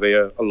stepping away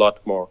a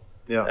lot more.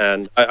 Yeah.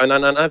 And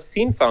I've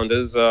seen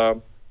founders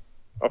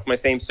of my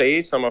same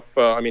stage, some of,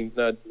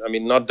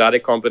 not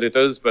direct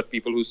competitors, but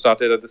people who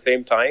started at the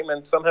same time,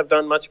 and some have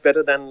done much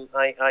better than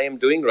I am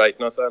doing right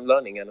now. So I'm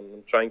learning, and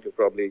I'm trying to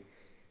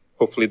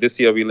hopefully this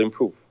year we'll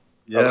improve.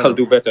 Yeah. I'll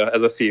do better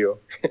as a CEO.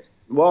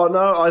 Well,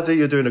 no, I think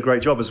you're doing a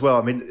great job as well.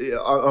 I mean,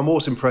 I'm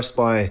also impressed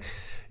by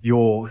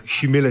your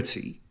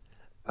humility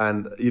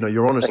and,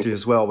 your honesty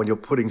as well when you're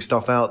putting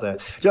stuff out there.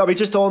 Yeah, I mean,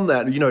 just on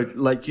that,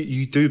 like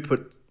you do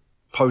put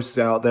posts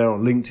out there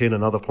on LinkedIn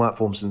and other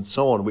platforms and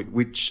so on,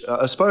 which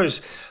I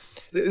suppose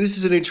this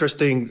is an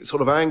interesting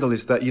sort of angle,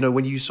 is that,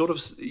 when you sort of,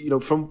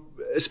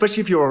 especially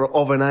if you're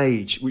of an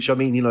age, which I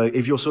mean,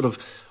 if you're sort of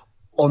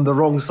on the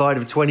wrong side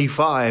of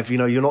 25,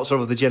 you're not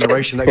sort of the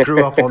generation that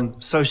grew up on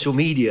social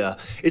media.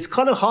 It's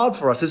kind of hard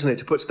for us, isn't it,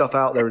 to put stuff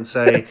out there and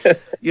say,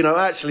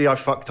 actually I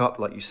fucked up,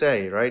 like you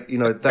say, right?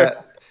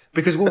 That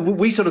because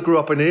we sort of grew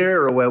up in an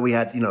era where we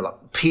had,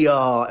 like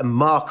PR and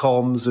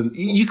Marcoms, and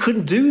you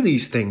couldn't do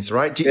these things,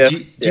 right? Do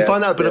you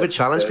find that a bit of a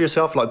challenge for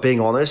yourself, like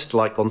being honest,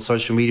 like on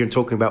social media and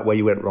talking about where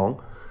you went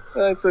wrong?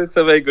 It's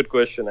a very good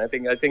question. I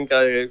think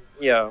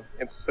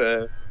it's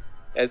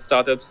as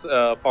startups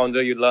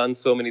founder, you learn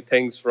so many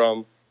things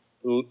from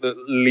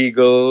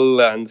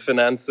legal and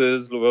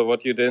finances,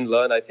 what you didn't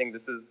learn. I think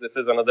this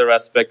is another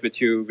aspect which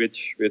you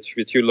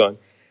learn.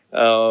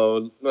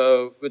 I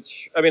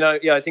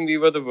think we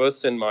were the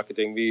worst in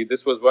marketing.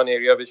 This was one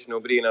area which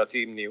nobody in our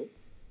team knew.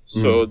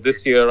 So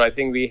this year, I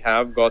think we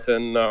have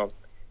gotten,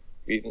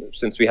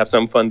 since we have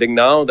some funding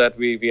now, that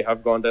we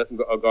have got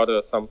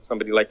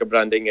somebody like a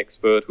branding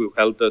expert who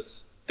helped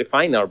us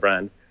define our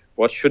brand.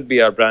 What should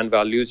be our brand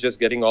values? Just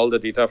getting all the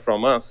data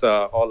from us,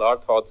 all our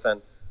thoughts,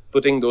 and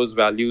putting those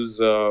values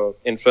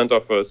in front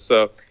of us.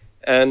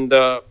 And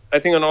I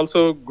think, and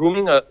also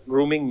grooming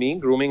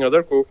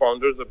other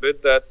co-founders a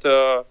bit,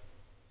 that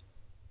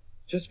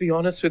just be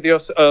honest with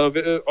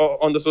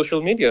on the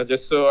social media.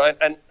 Just so,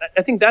 and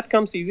I think that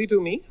comes easy to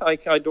me.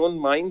 I don't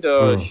mind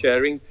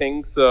sharing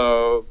things,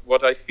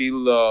 what I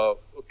feel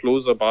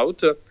close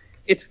about.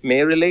 It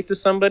may relate to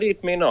somebody,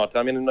 it may not.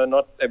 I mean,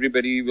 not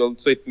everybody will,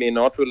 so it may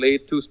not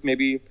relate to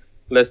maybe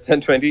less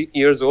than 20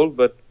 years old,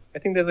 but I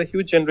think there's a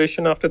huge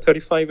generation after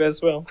 35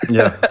 as well.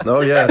 Yeah.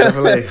 Oh, yeah,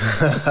 definitely.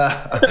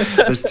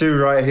 There's two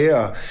right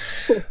here.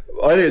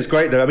 I think it's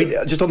great, though. I mean,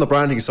 just on the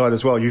branding side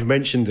as well, you've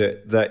mentioned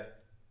it, that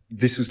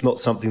this is not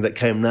something that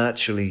came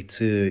naturally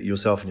to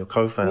yourself and your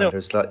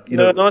co-founders. No,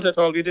 no, not at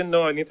all. We didn't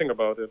know anything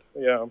about it.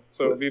 Yeah.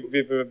 So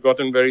we've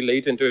gotten very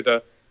late into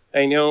it.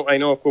 I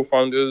know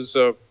co-founders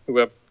who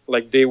have,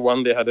 like, day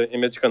one, they had an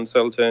image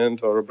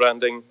consultant or a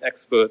branding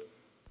expert.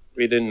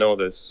 We didn't know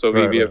this. So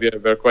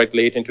we're quite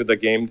late into the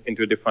game,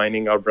 into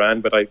defining our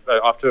brand. But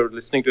after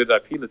listening to it, I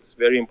feel it's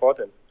very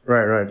important.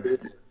 Right.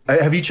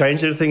 Have you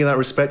changed anything in that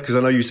respect? Because I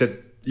know you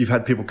said you've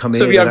had people come in.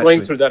 So we are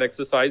going through that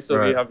exercise. So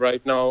we have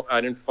right now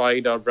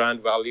identified our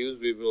brand values.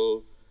 We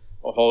will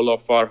a whole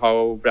of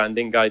how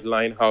branding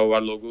guideline, how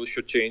our logos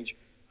should change,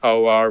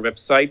 how our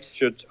website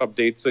should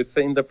update. So it's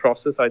in the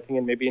process. I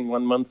think maybe in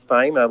 1 month's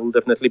time, I will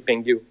definitely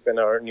ping you when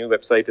our new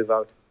website is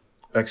out.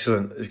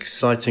 Excellent.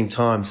 Exciting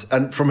times.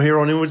 And from here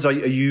on inwards, are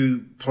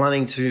you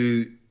planning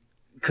to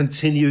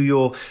continue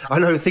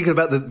thinking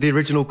about the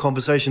original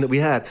conversation that we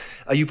had,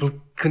 are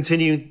you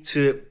continuing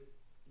to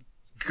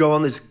go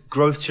on this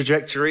growth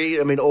trajectory?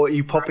 I mean, or are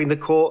you popping the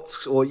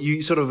corks, or are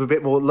you sort of a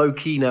bit more low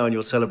key now in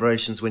your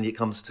celebrations when it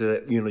comes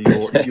to,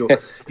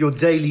 your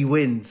daily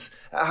wins?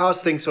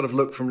 How's things sort of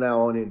look from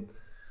now on in?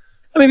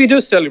 I mean, we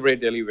do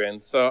celebrate daily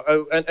wins.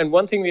 And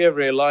one thing we have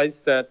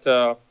realized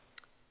that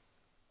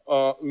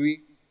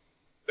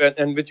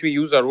which we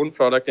use our own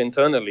product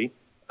internally,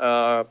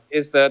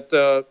 is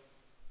that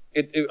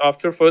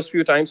after first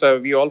few times,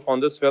 we all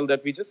founders felt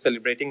that we're just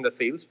celebrating the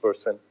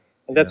salesperson.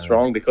 And that's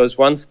wrong, because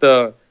once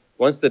the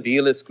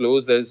deal is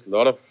closed, there's a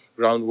lot of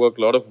groundwork,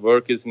 a lot of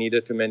work is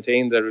needed to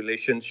maintain the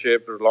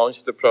relationship,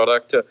 launch the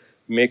product,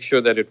 make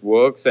sure that it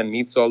works and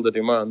meets all the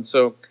demands.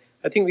 So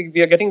I think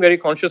we are getting very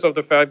conscious of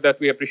the fact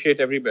that we appreciate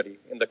everybody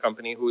in the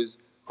company who is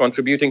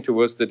contributing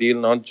towards the deal,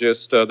 not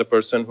just the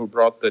person who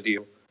brought the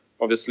deal.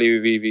 Obviously,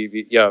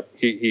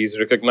 he's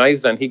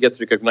recognized and he gets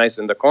recognized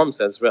in the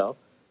comms as well.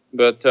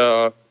 But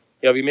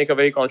we make a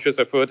very conscious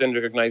effort in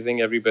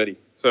recognizing everybody.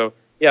 So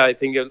I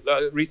think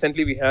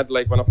recently we had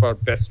like one of our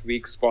best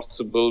weeks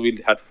possible.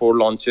 We had 4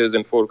 launches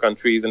in 4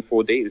 countries in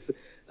 4 days.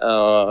 We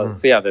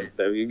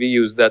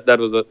used that.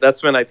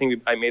 That's when I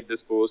think I made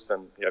this post,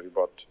 and we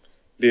bought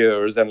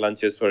beers and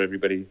lunches for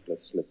everybody.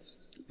 Let's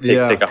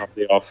take a half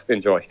day off,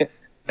 enjoy.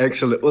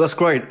 Excellent. Well, that's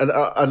great. And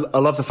I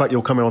love the fact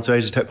you're coming on to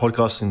Asia Tech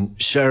Podcast and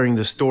sharing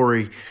the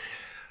story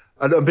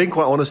and being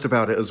quite honest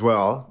about it as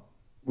well,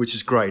 which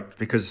is great,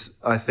 because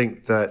I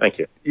think that, thank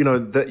you.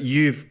 That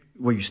you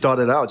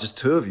started out just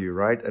 2 of you,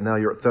 right? And now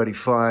you're at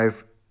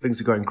 35. Things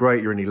are going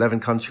great. You're in 11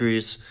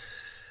 countries.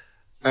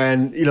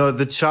 And,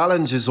 the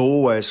challenge is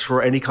always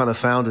for any kind of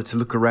founder to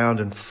look around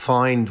and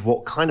find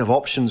what kind of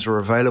options are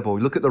available.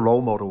 You look at the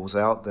role models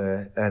out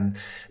there, and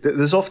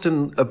there's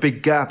often a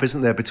big gap,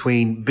 isn't there,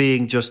 between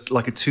being just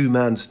like a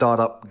 2-man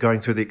startup going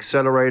through the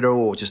accelerator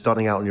or just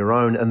starting out on your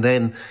own, and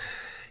then,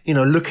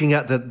 looking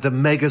at the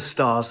mega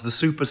stars, the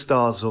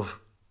superstars of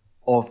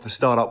the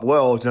startup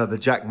world, the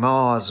Jack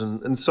Ma's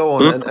and so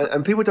on.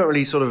 And people don't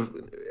really sort of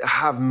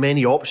have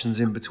many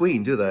options in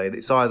between, do they?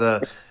 It's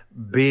either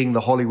being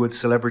the Hollywood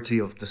celebrity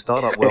of the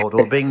startup world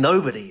or being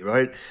nobody,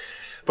 right?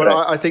 But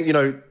right. I think,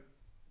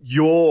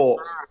 your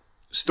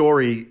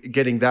story,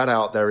 getting that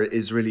out there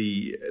is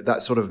really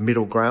that sort of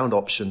middle ground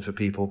option for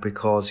people,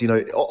 because,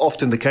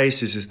 often the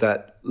case is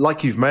that,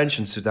 like you've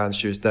mentioned,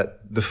 Sudhanshu, is that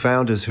the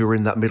founders who are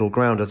in that middle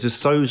ground are just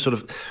so sort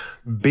of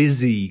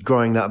busy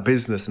growing that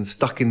business and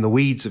stuck in the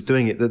weeds of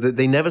doing it that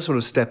they never sort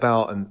of step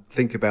out and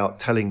think about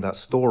telling that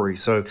story.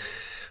 So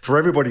for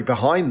everybody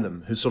behind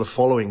them who's sort of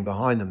following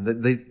behind them,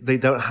 they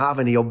don't have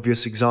any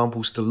obvious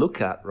examples to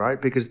look at, right?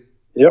 Because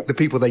the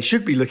people they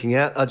should be looking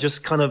at are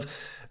just kind of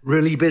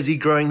really busy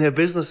growing their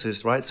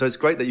businesses, right? So it's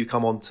great that you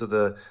come on to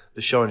the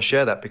show and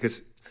share that,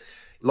 because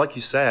like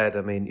you said,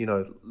 I mean,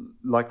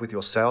 like with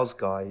your sales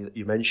guy,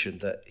 you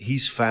mentioned that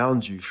he's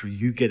found you through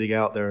you getting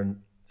out there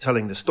and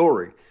telling the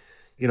story.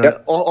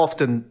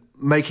 Often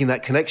making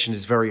that connection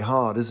is very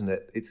hard, isn't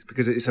it? It's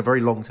because it's a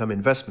very long-term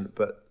investment,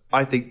 but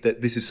I think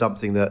that this is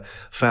something that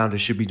founders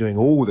should be doing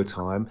all the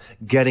time,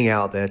 getting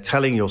out there,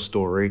 telling your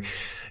story,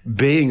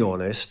 being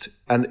honest.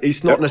 And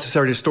it's not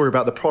necessarily a story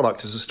about the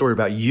product, it's a story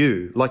about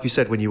you. Like you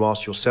said, when you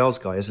asked your sales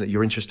guy, isn't it?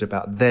 You're interested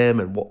about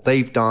them and what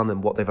they've done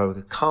and what they've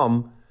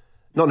overcome,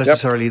 not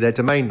necessarily their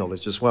domain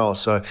knowledge as well.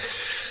 So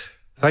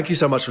thank you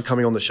so much for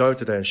coming on the show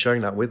today and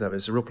sharing that with them.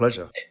 It's a real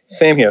pleasure.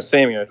 Same here.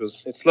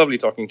 It's lovely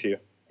talking to you,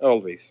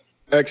 always.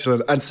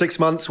 Excellent. And 6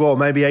 months, well,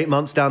 maybe 8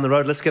 months down the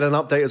road, let's get an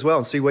update as well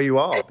and see where you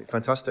are.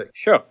 Fantastic.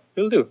 Sure,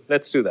 we'll do.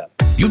 Let's do that.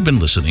 You've been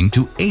listening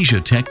to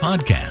Asia Tech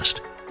Podcast.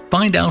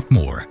 Find out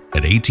more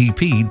at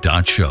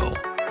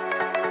atp.show.